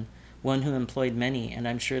successful man, one who employed many, and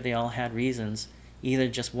I'm sure they all had reasons, either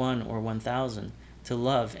just 1 or 1,000, to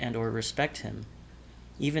love and or respect him.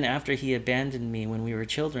 Even after he abandoned me when we were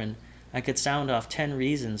children, I could sound off 10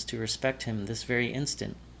 reasons to respect him this very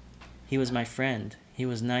instant. He was my friend. He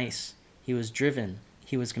was nice. He was driven.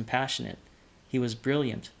 He was compassionate. He was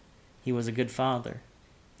brilliant. He was a good father.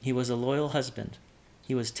 He was a loyal husband.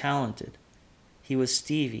 He was talented. He was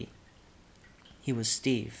Stevie. He was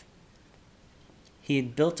Steve. He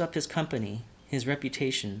had built up his company, his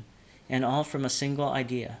reputation, and all from a single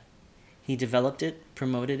idea. He developed it,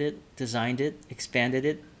 promoted it, designed it, expanded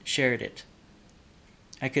it, shared it.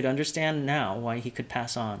 I could understand now why he could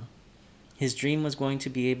pass on. His dream was going to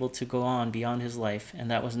be able to go on beyond his life,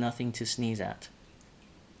 and that was nothing to sneeze at.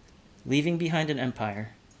 Leaving behind an empire,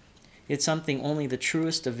 it's something only the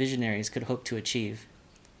truest of visionaries could hope to achieve.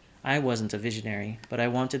 I wasn't a visionary, but I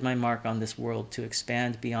wanted my mark on this world to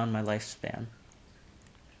expand beyond my lifespan.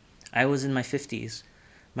 I was in my 50s.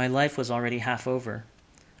 My life was already half over.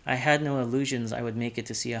 I had no illusions I would make it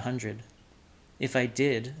to see 100. If I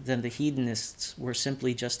did, then the hedonists were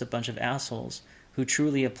simply just a bunch of assholes who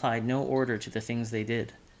truly applied no order to the things they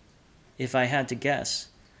did. If I had to guess,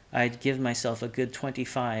 I'd give myself a good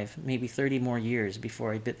 25, maybe 30 more years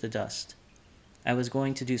before I bit the dust. I was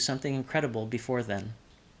going to do something incredible before then.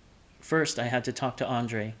 First, I had to talk to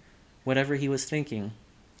Andre. Whatever he was thinking,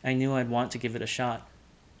 I knew I'd want to give it a shot.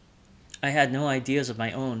 I had no ideas of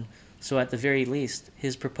my own, so at the very least,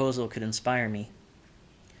 his proposal could inspire me.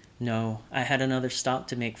 No, I had another stop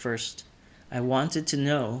to make first. I wanted to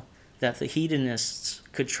know that the hedonists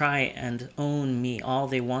could try and own me all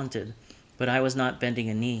they wanted, but I was not bending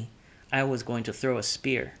a knee. I was going to throw a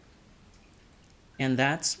spear. And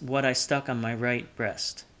that's what I stuck on my right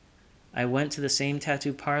breast. I went to the same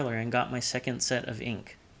tattoo parlor and got my second set of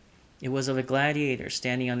ink. It was of a gladiator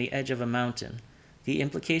standing on the edge of a mountain. The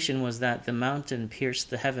implication was that the mountain pierced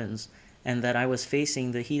the heavens and that I was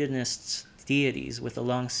facing the hedonists' deities with a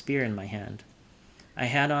long spear in my hand. I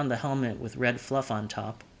had on the helmet with red fluff on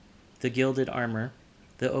top, the gilded armor,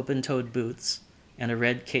 the open-toed boots, and a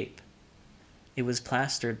red cape. It was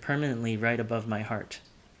plastered permanently right above my heart.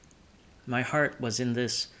 My heart was in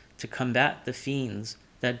this to combat the fiends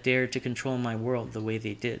that dared to control my world the way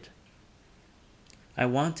they did. I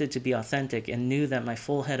wanted to be authentic and knew that my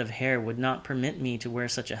full head of hair would not permit me to wear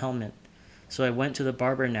such a helmet, so I went to the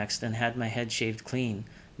barber next and had my head shaved clean,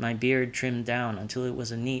 my beard trimmed down until it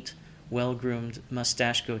was a neat, well-groomed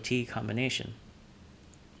mustache-goatee combination.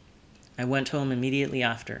 I went home immediately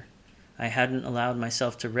after. I hadn't allowed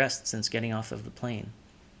myself to rest since getting off of the plane.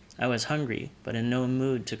 I was hungry, but in no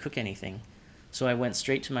mood to cook anything, so I went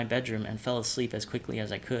straight to my bedroom and fell asleep as quickly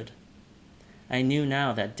as I could. I knew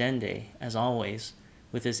now that Dende, as always,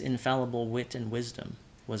 with his infallible wit and wisdom,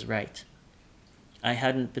 was right. I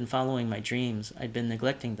hadn't been following my dreams, I'd been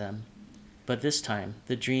neglecting them, but this time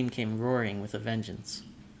the dream came roaring with a vengeance.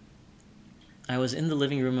 I was in the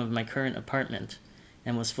living room of my current apartment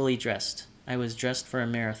and was fully dressed. I was dressed for a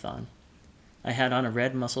marathon. I had on a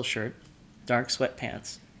red muscle shirt, dark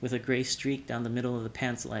sweatpants, with a gray streak down the middle of the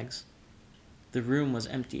pants legs. The room was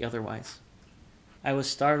empty otherwise. I was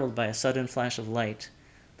startled by a sudden flash of light,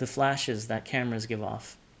 the flashes that cameras give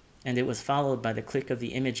off, and it was followed by the click of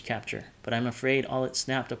the image capture, but I'm afraid all it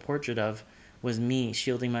snapped a portrait of was me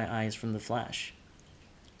shielding my eyes from the flash.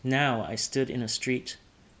 Now I stood in a street.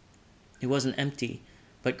 It wasn't empty,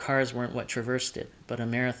 but cars weren't what traversed it, but a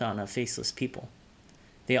marathon of faceless people.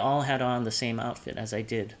 They all had on the same outfit as I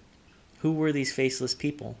did. Who were these faceless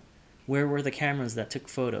people? Where were the cameras that took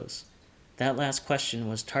photos? That last question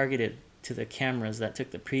was targeted to the cameras that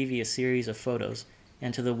took the previous series of photos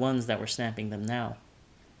and to the ones that were snapping them now.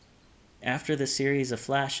 After the series of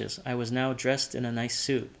flashes, I was now dressed in a nice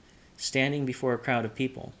suit, standing before a crowd of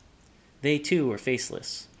people. They too were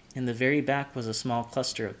faceless. In the very back was a small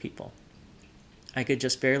cluster of people. I could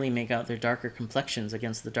just barely make out their darker complexions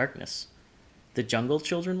against the darkness. The Jungle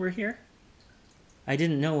Children were here? I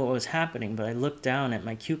didn't know what was happening, but I looked down at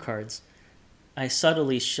my cue cards. I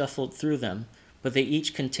subtly shuffled through them, but they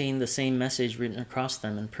each contained the same message written across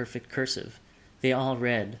them in perfect cursive. They all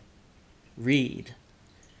read, "Read."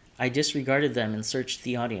 I disregarded them and searched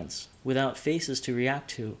the audience. Without faces to react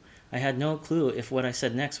to, I had no clue if what I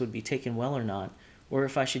said next would be taken well or not, or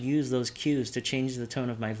if I should use those cues to change the tone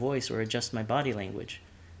of my voice or adjust my body language.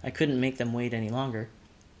 I couldn't make them wait any longer.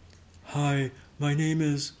 "Hi, my name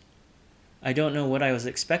is..." I don't know what I was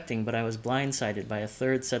expecting, but I was blindsided by a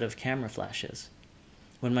third set of camera flashes.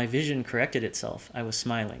 When my vision corrected itself, I was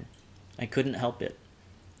smiling. I couldn't help it.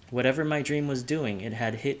 Whatever my dream was doing, it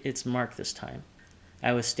had hit its mark this time.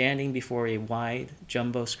 I was standing before a wide,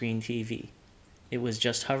 jumbo-screen TV. It was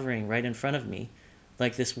just hovering right in front of me,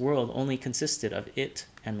 like this world only consisted of it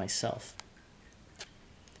and myself.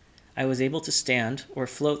 I was able to stand or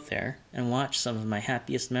float there and watch some of my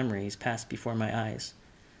happiest memories pass before my eyes.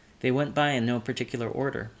 They went by in no particular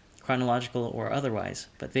order, chronological or otherwise,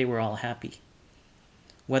 but they were all happy.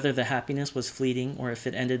 Whether the happiness was fleeting or if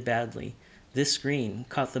it ended badly, This screen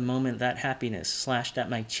caught the moment that happiness slashed at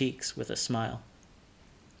my cheeks with a smile.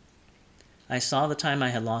 I saw the time I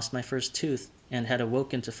had lost my first tooth and had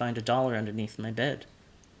awoken to find $1 underneath my bed.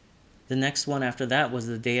 The next one after that was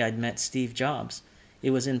the day I'd met Steve Jobs.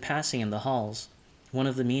 It was in passing in the halls. One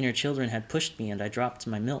of the meaner children had pushed me and I dropped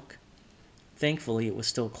my milk. Thankfully, it was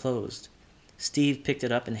still closed. Steve picked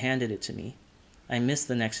it up and handed it to me. I missed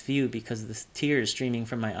the next few because the tears streaming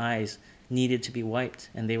from my eyes needed to be wiped,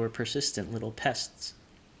 and they were persistent little pests.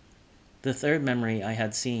 The third memory I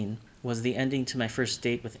had seen was the ending to my first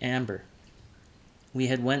date with Amber. We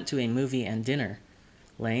had went to a movie and dinner.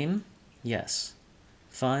 Lame? Yes.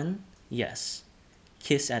 Fun? Yes.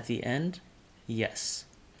 Kiss at the end? Yes.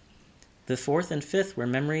 The fourth and fifth were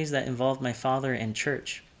memories that involved my father and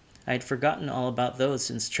church. I had forgotten all about those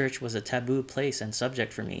since church was a taboo place and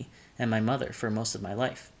subject for me and my mother for most of my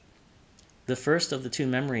life. The first of the two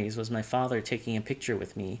memories was my father taking a picture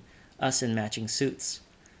with me, us in matching suits.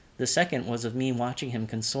 The second was of me watching him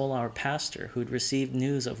console our pastor who'd received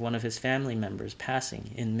news of one of his family members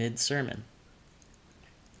passing in mid-sermon.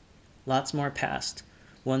 Lots more passed,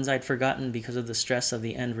 ones I'd forgotten because of the stress of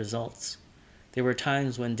the end results. There were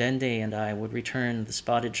times when Dende and I would return the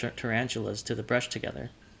spotted tarantulas to the brush together.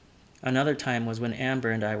 Another time was when Amber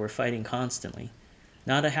and I were fighting constantly.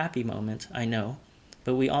 Not a happy moment, I know,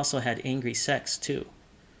 but we also had angry sex, too.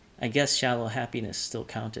 I guess shallow happiness still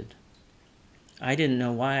counted. I didn't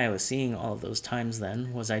know why I was seeing all of those times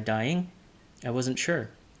then. Was I dying? I wasn't sure.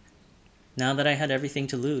 Now that I had everything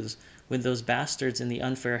to lose, would those bastards in the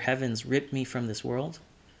unfair heavens rip me from this world?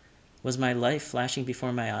 Was my life flashing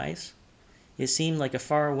before my eyes? It seemed like a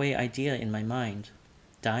faraway idea in my mind.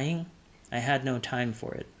 Dying? I had no time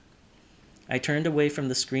for it. I turned away from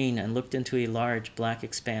the screen and looked into a large black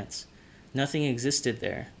expanse. Nothing existed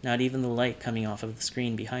there, not even the light coming off of the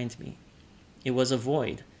screen behind me. It was a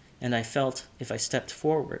void, and I felt if I stepped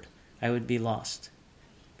forward, I would be lost.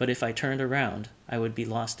 But if I turned around, I would be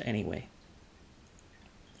lost anyway.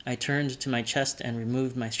 I turned to my chest and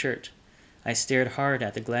removed my shirt. I stared hard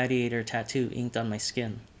at the gladiator tattoo inked on my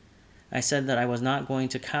skin. I said that I was not going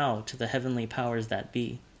to cow to the heavenly powers that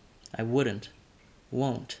be. I wouldn't.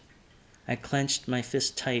 Won't. I clenched my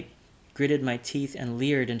fist tight, gritted my teeth, and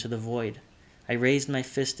leered into the void. I raised my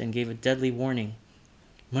fist and gave a deadly warning.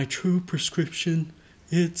 My true prescription,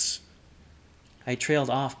 it's... I trailed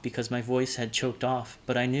off because my voice had choked off,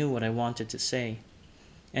 but I knew what I wanted to say.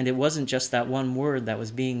 And it wasn't just that one word that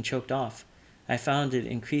was being choked off. I found it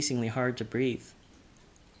increasingly hard to breathe.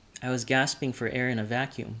 I was gasping for air in a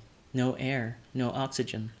vacuum. No air, no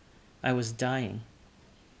oxygen. I was dying.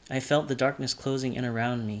 I felt the darkness closing in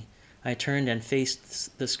around me. I turned and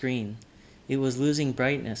faced the screen. It was losing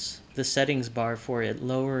brightness, the settings bar for it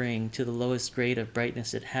lowering to the lowest grade of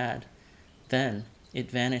brightness it had. Then it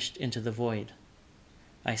vanished into the void.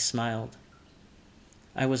 I smiled.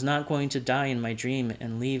 I was not going to die in my dream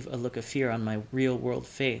and leave a look of fear on my real-world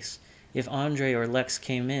face. If Andre or Lex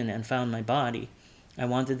came in and found my body, I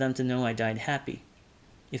wanted them to know I died happy.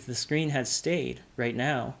 If the screen had stayed, right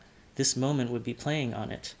now, this moment would be playing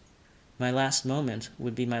on it. My last moment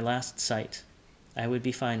would be my last sight. I would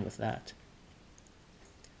be fine with that.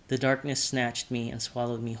 The darkness snatched me and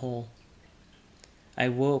swallowed me whole. I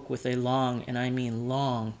woke with a long, and I mean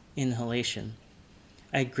long, inhalation.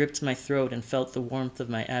 I gripped my throat and felt the warmth of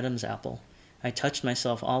my Adam's apple. I touched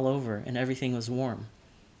myself all over, and everything was warm.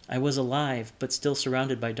 I was alive, but still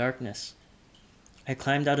surrounded by darkness. I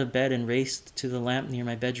climbed out of bed and raced to the lamp near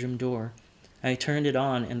my bedroom door. I turned it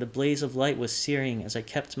on, and the blaze of light was searing as I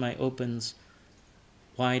kept my opens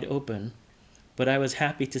wide open, but I was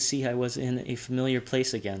happy to see I was in a familiar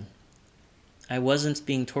place again. I wasn't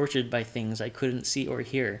being tortured by things I couldn't see or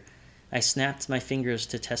hear. I snapped my fingers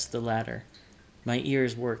to test the latter. My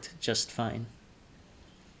ears worked just fine.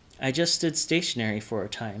 I just stood stationary for a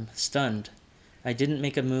time, stunned. I didn't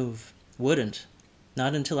make a move. Wouldn't.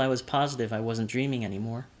 Not until I was positive I wasn't dreaming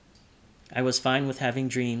anymore. I was fine with having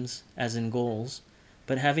dreams, as in goals,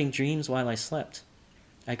 but having dreams while I slept.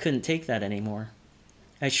 I couldn't take that anymore.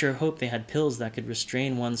 I sure hoped they had pills that could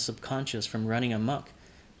restrain one's subconscious from running amok,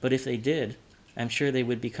 but if they did, I'm sure they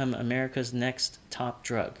would become America's next top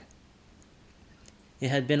drug. It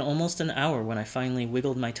had been almost an hour when I finally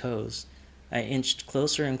wiggled my toes. I inched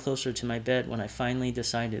closer and closer to my bed when I finally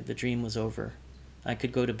decided the dream was over. I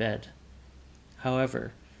could go to bed.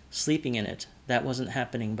 However, sleeping in it, that wasn't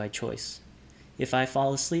happening by choice. If I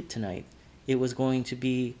fall asleep tonight, it was going to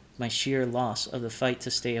be my sheer loss of the fight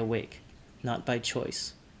to stay awake, not by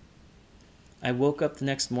choice. I woke up the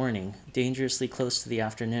next morning, dangerously close to the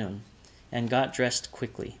afternoon, and got dressed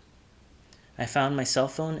quickly. I found my cell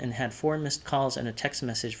phone and had 4 missed calls and a text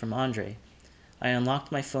message from Andre. I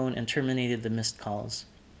unlocked my phone and terminated the missed calls.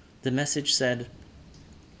 The message said,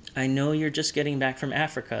 "I know you're just getting back from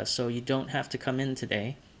Africa, so you don't have to come in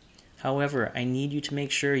today. However, I need you to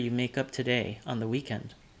make sure you make up today on the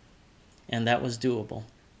weekend." And that was doable.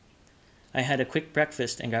 I had a quick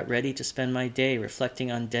breakfast and got ready to spend my day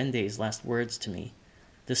reflecting on Dende's last words to me.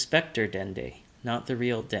 The specter Dende, not the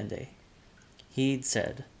real Dende. He'd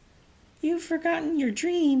said, "You've forgotten your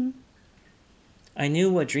dream." I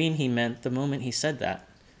knew what dream he meant the moment he said that,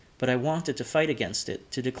 but I wanted to fight against it,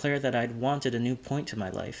 to declare that I'd wanted a new point to my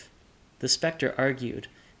life. The specter argued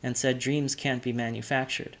and said dreams can't be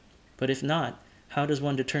manufactured. But if not, how does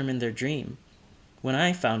one determine their dream? When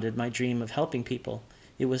I founded my dream of helping people,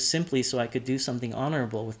 it was simply so I could do something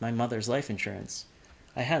honorable with my mother's life insurance.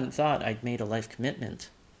 I hadn't thought I'd made a life commitment.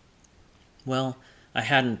 Well, I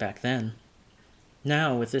hadn't back then.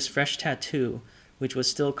 Now, with this fresh tattoo, which was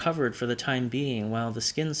still covered for the time being while the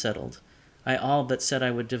skin settled, I all but said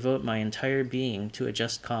I would devote my entire being to a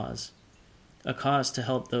just cause. A cause to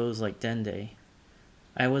help those like Dende.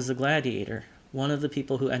 I was the gladiator, one of the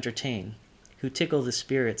people who entertain, who tickle the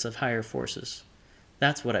spirits of higher forces.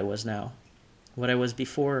 That's what I was now. What I was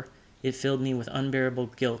before, it filled me with unbearable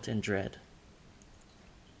guilt and dread.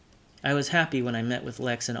 I was happy when I met with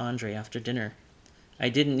Lex and Andre after dinner. I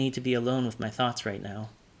didn't need to be alone with my thoughts right now.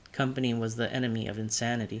 Company was the enemy of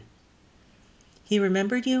insanity. "He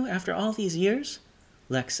remembered you after all these years?"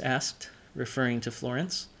 Lex asked, referring to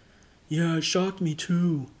Florence. Yeah, it shocked me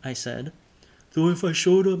too, I said. Though if I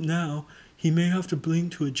showed up now, he may have to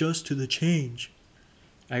blink to adjust to the change.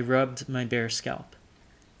 I rubbed my bare scalp.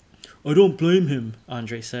 I don't blame him,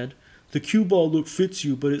 Andre said. The cue ball look fits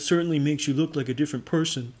you, but it certainly makes you look like a different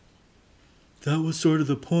person. That was sort of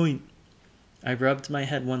the point. I rubbed my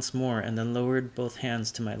head once more and then lowered both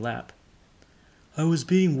hands to my lap. I was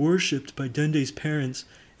being worshipped by Dende's parents,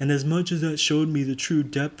 and as much as that showed me the true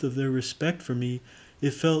depth of their respect for me,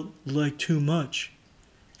 it felt like too much.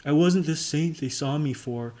 I wasn't the saint they saw me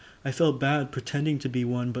for. I felt bad pretending to be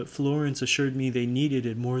one, but Florence assured me they needed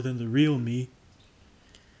it more than the real me.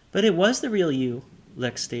 But it was the real you,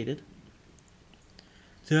 Lex stated.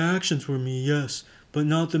 The actions were me, yes, but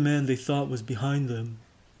not the man they thought was behind them.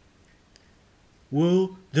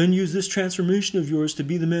 Well, then use this transformation of yours to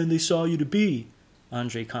be the man they saw you to be,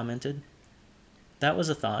 Andre commented. That was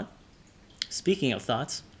a thought. Speaking of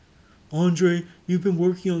thoughts, Andre, you've been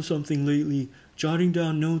working on something lately, jotting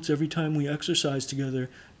down notes every time we exercise together,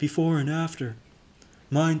 before and after.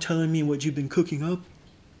 Mind telling me what you've been cooking up?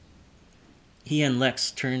 He and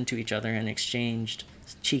Lex turned to each other and exchanged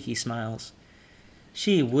cheeky smiles.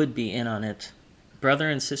 She would be in on it. Brother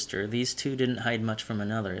and sister, these two didn't hide much from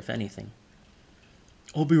another, if anything.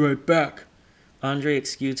 I'll be right back. Andre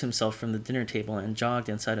excused himself from the dinner table and jogged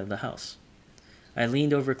inside of the house. I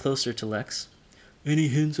leaned over closer to Lex. Any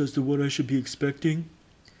hints as to what I should be expecting?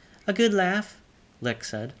 A good laugh, Lex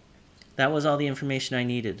said. That was all the information I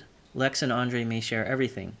needed. Lex and Andre may share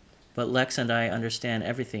everything, but Lex and I understand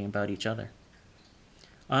everything about each other.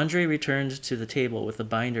 Andre returned to the table with a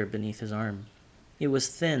binder beneath his arm. It was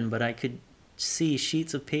thin, but I could see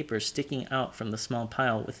sheets of paper sticking out from the small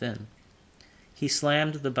pile within. He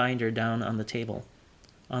slammed the binder down on the table.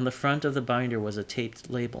 On the front of the binder was a taped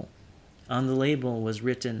label. On the label was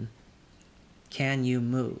written, "Can you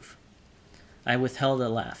move?" I withheld a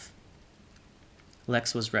laugh.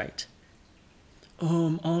 Lex was right.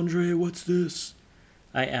 Andre, what's this?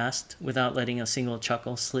 I asked, without letting a single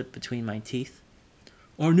chuckle slip between my teeth.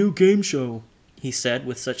 Our new game show, he said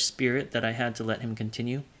with such spirit that I had to let him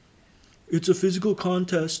continue. It's a physical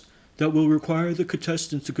contest that will require the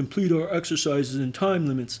contestants to complete our exercises in time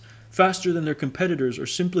limits, faster than their competitors, or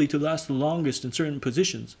simply to last the longest in certain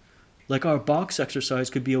positions. Like our box exercise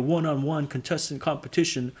could be a one-on-one contestant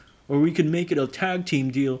competition, or we could make it a tag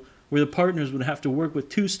team deal where the partners would have to work with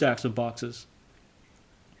 2 stacks of boxes.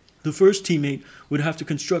 The first teammate would have to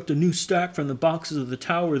construct a new stack from the boxes of the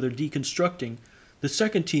tower they're deconstructing. The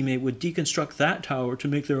second teammate would deconstruct that tower to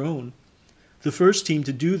make their own. The first team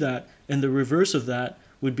to do that, and the reverse of that,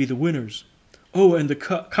 would be the winners. Oh, and the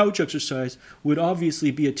couch exercise would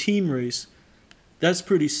obviously be a team race. That's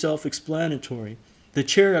pretty self-explanatory. The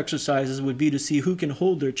chair exercises would be to see who can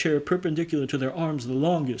hold their chair perpendicular to their arms the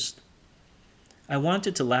longest. I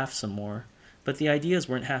wanted to laugh some more, but the ideas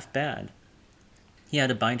weren't half bad. He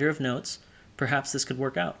had a binder of notes. Perhaps this could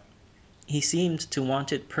work out. He seemed to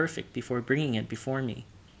want it perfect before bringing it before me.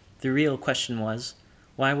 The real question was,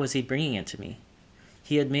 why was he bringing it to me?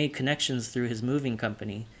 He had made connections through his moving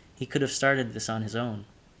company. He could have started this on his own.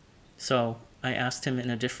 So I asked him in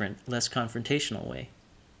a different, less confrontational way.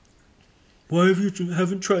 Why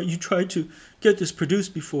haven't you tried to get this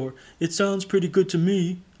produced before? It sounds pretty good to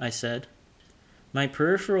me, I said. My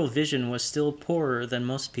peripheral vision was still poorer than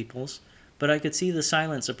most people's, but I could see the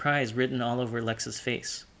silent surprise written all over Lex's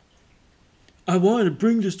face. I wanted to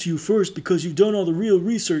bring this to you first because you've done all the real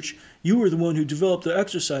research. You were the one who developed the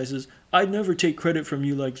exercises. I'd never take credit from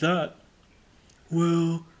you like that.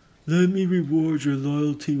 Well, let me reward your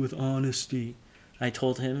loyalty with honesty, I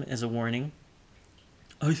told him as a warning.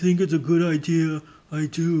 I think it's a good idea, I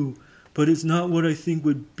do, but it's not what I think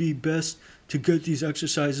would be best to get these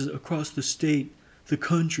exercises across the state, the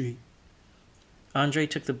country. Andre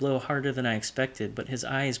took the blow harder than I expected, but his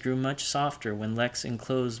eyes grew much softer when Lex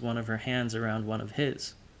enclosed one of her hands around one of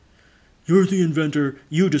his. You're the inventor,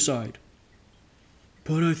 you decide.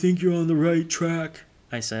 But I think you're on the right track,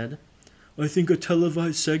 I said. I think a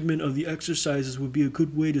televised segment of the exercises would be a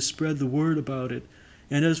good way to spread the word about it.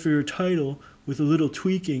 And as for your title, with a little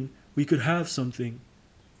tweaking, we could have something.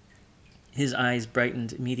 His eyes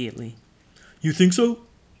brightened immediately. You think so?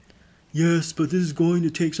 Yes, but this is going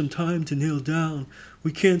to take some time to nail down.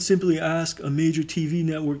 We can't simply ask a major TV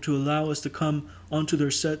network to allow us to come onto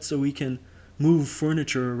their set so we can move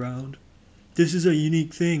furniture around. This is a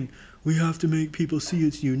unique thing. We have to make people see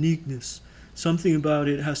its uniqueness. Something about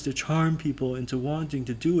it has to charm people into wanting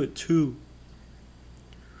to do it too.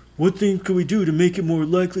 What things could we do to make it more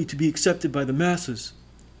likely to be accepted by the masses?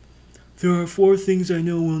 There are 4 things I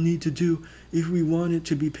know we'll need to do if we want it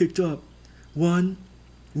to be picked up. 1,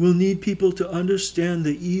 we'll need people to understand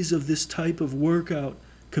the ease of this type of workout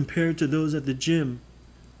compared to those at the gym.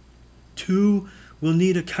 2, we'll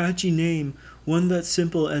need a catchy name, one that's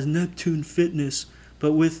simple as Neptune Fitness,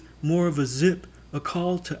 but with more of a zip, a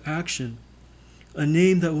call to action. A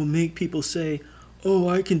name that will make people say, "Oh,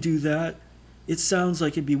 I can do that. It sounds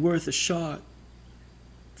like it'd be worth a shot."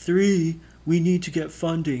 3, we need to get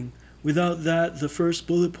funding. Without that, the first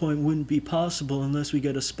bullet point wouldn't be possible unless we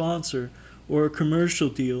get a sponsor or a commercial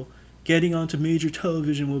deal. Getting onto major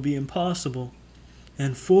television will be impossible.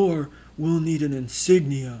 And 4, we'll need an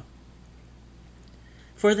insignia.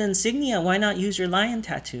 For the insignia, why not use your lion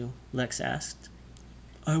tattoo? Lex asked.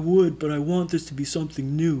 I would, but I want this to be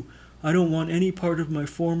something new. I don't want any part of my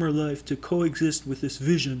former life to coexist with this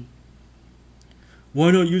vision. Why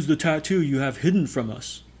not use the tattoo you have hidden from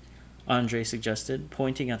us? Andre suggested,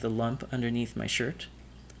 pointing at the lump underneath my shirt.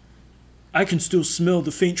 I can still smell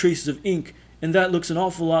the faint traces of ink, and that looks an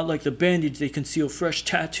awful lot like the bandage they conceal fresh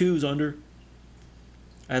tattoos under.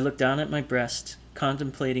 I looked down at my breast,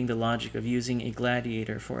 contemplating the logic of using a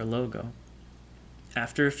gladiator for a logo.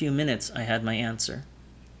 After a few minutes, I had my answer.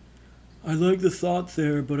 I like the thought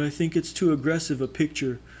there, but I think it's too aggressive a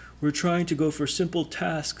picture. We're trying to go for simple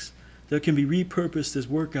tasks that can be repurposed as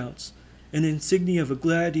workouts. An insignia of a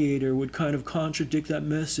gladiator would kind of contradict that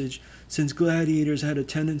message, since gladiators had a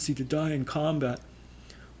tendency to die in combat.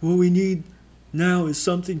 What we need now is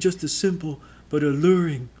something just as simple, but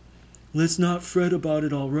alluring. Let's not fret about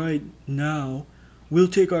it all right now. We'll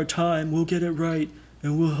take our time, we'll get it right,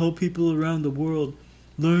 and we'll help people around the world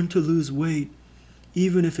learn to lose weight,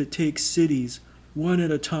 even if it takes cities, one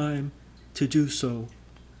at a time, to do so.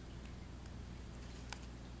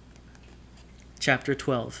 Chapter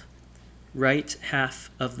 12. Right half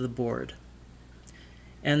of the board.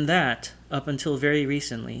 And that, up until very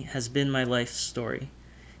recently, has been my life's story.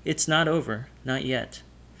 It's not over, not yet.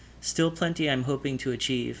 Still plenty I'm hoping to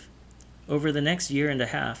achieve. Over the next year and a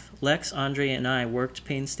half, Lex, Andre, and I worked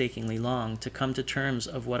painstakingly long to come to terms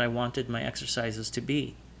of what I wanted my exercises to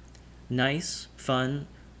be. Nice, fun,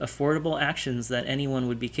 affordable actions that anyone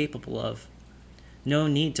would be capable of. No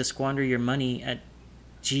need to squander your money at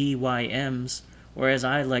GYMs, or as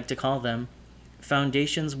I like to call them,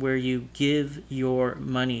 foundations where you give your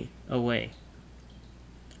money away.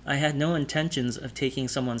 I had no intentions of taking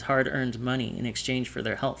someone's hard-earned money in exchange for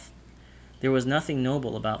their health. There was nothing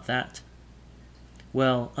noble about that.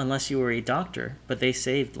 Well, unless you were a doctor, but they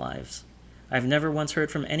saved lives. I've never once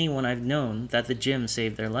heard from anyone I've known that the gym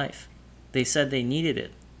saved their life. They said they needed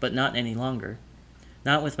it, but not any longer.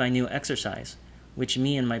 Not with my new exercise, which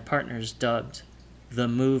me and my partners dubbed the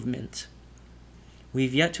movement.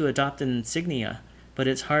 We've yet to adopt an insignia, but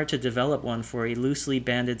it's hard to develop one for a loosely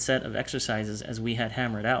banded set of exercises as we had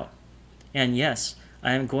hammered out. And yes,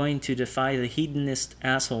 I am going to defy the hedonist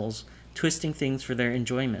assholes twisting things for their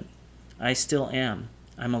enjoyment. I still am.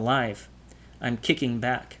 I'm alive. I'm kicking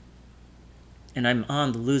back. And I'm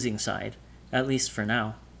on the losing side, at least for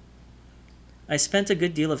now. I spent a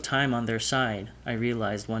good deal of time on their side, I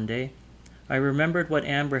realized one day. I remembered what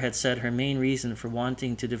Amber had said her main reason for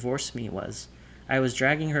wanting to divorce me was. I was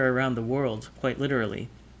dragging her around the world, quite literally,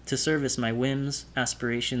 to service my whims,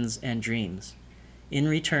 aspirations, and dreams. In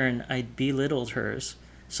return, I belittled hers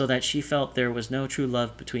so that she felt there was no true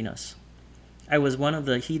love between us. I was one of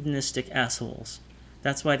the hedonistic assholes.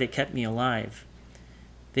 That's why they kept me alive.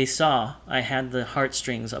 They saw I had the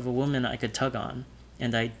heartstrings of a woman I could tug on,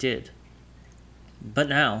 and I did. But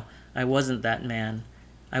now, I wasn't that man.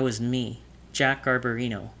 I was me, Jack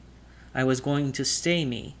Garbarino. I was going to stay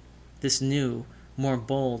me, this new, more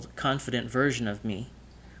bold, confident version of me.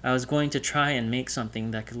 I was going to try and make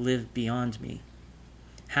something that could live beyond me.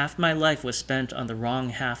 Half my life was spent on the wrong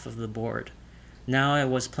half of the board. Now I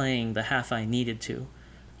was playing the half I needed to.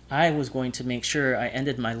 I was going to make sure I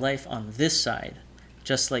ended my life on this side,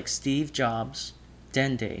 just like Steve Jobs,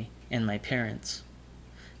 Dende, and my parents.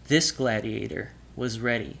 This gladiator was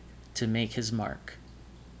ready to make his mark.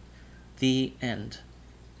 The end.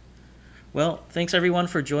 Well, thanks everyone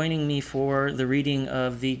for joining me for the reading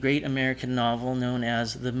of the great American novel known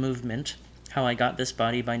as The Movement, How I Got This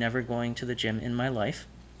Body by Never Going to the Gym in My Life,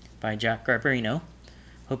 by Jack Garbarino.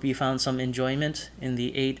 Hope you found some enjoyment in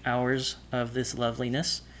the 8 hours of this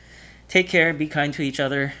loveliness. Take care, be kind to each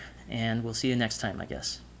other, and we'll see you next time, I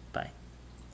guess.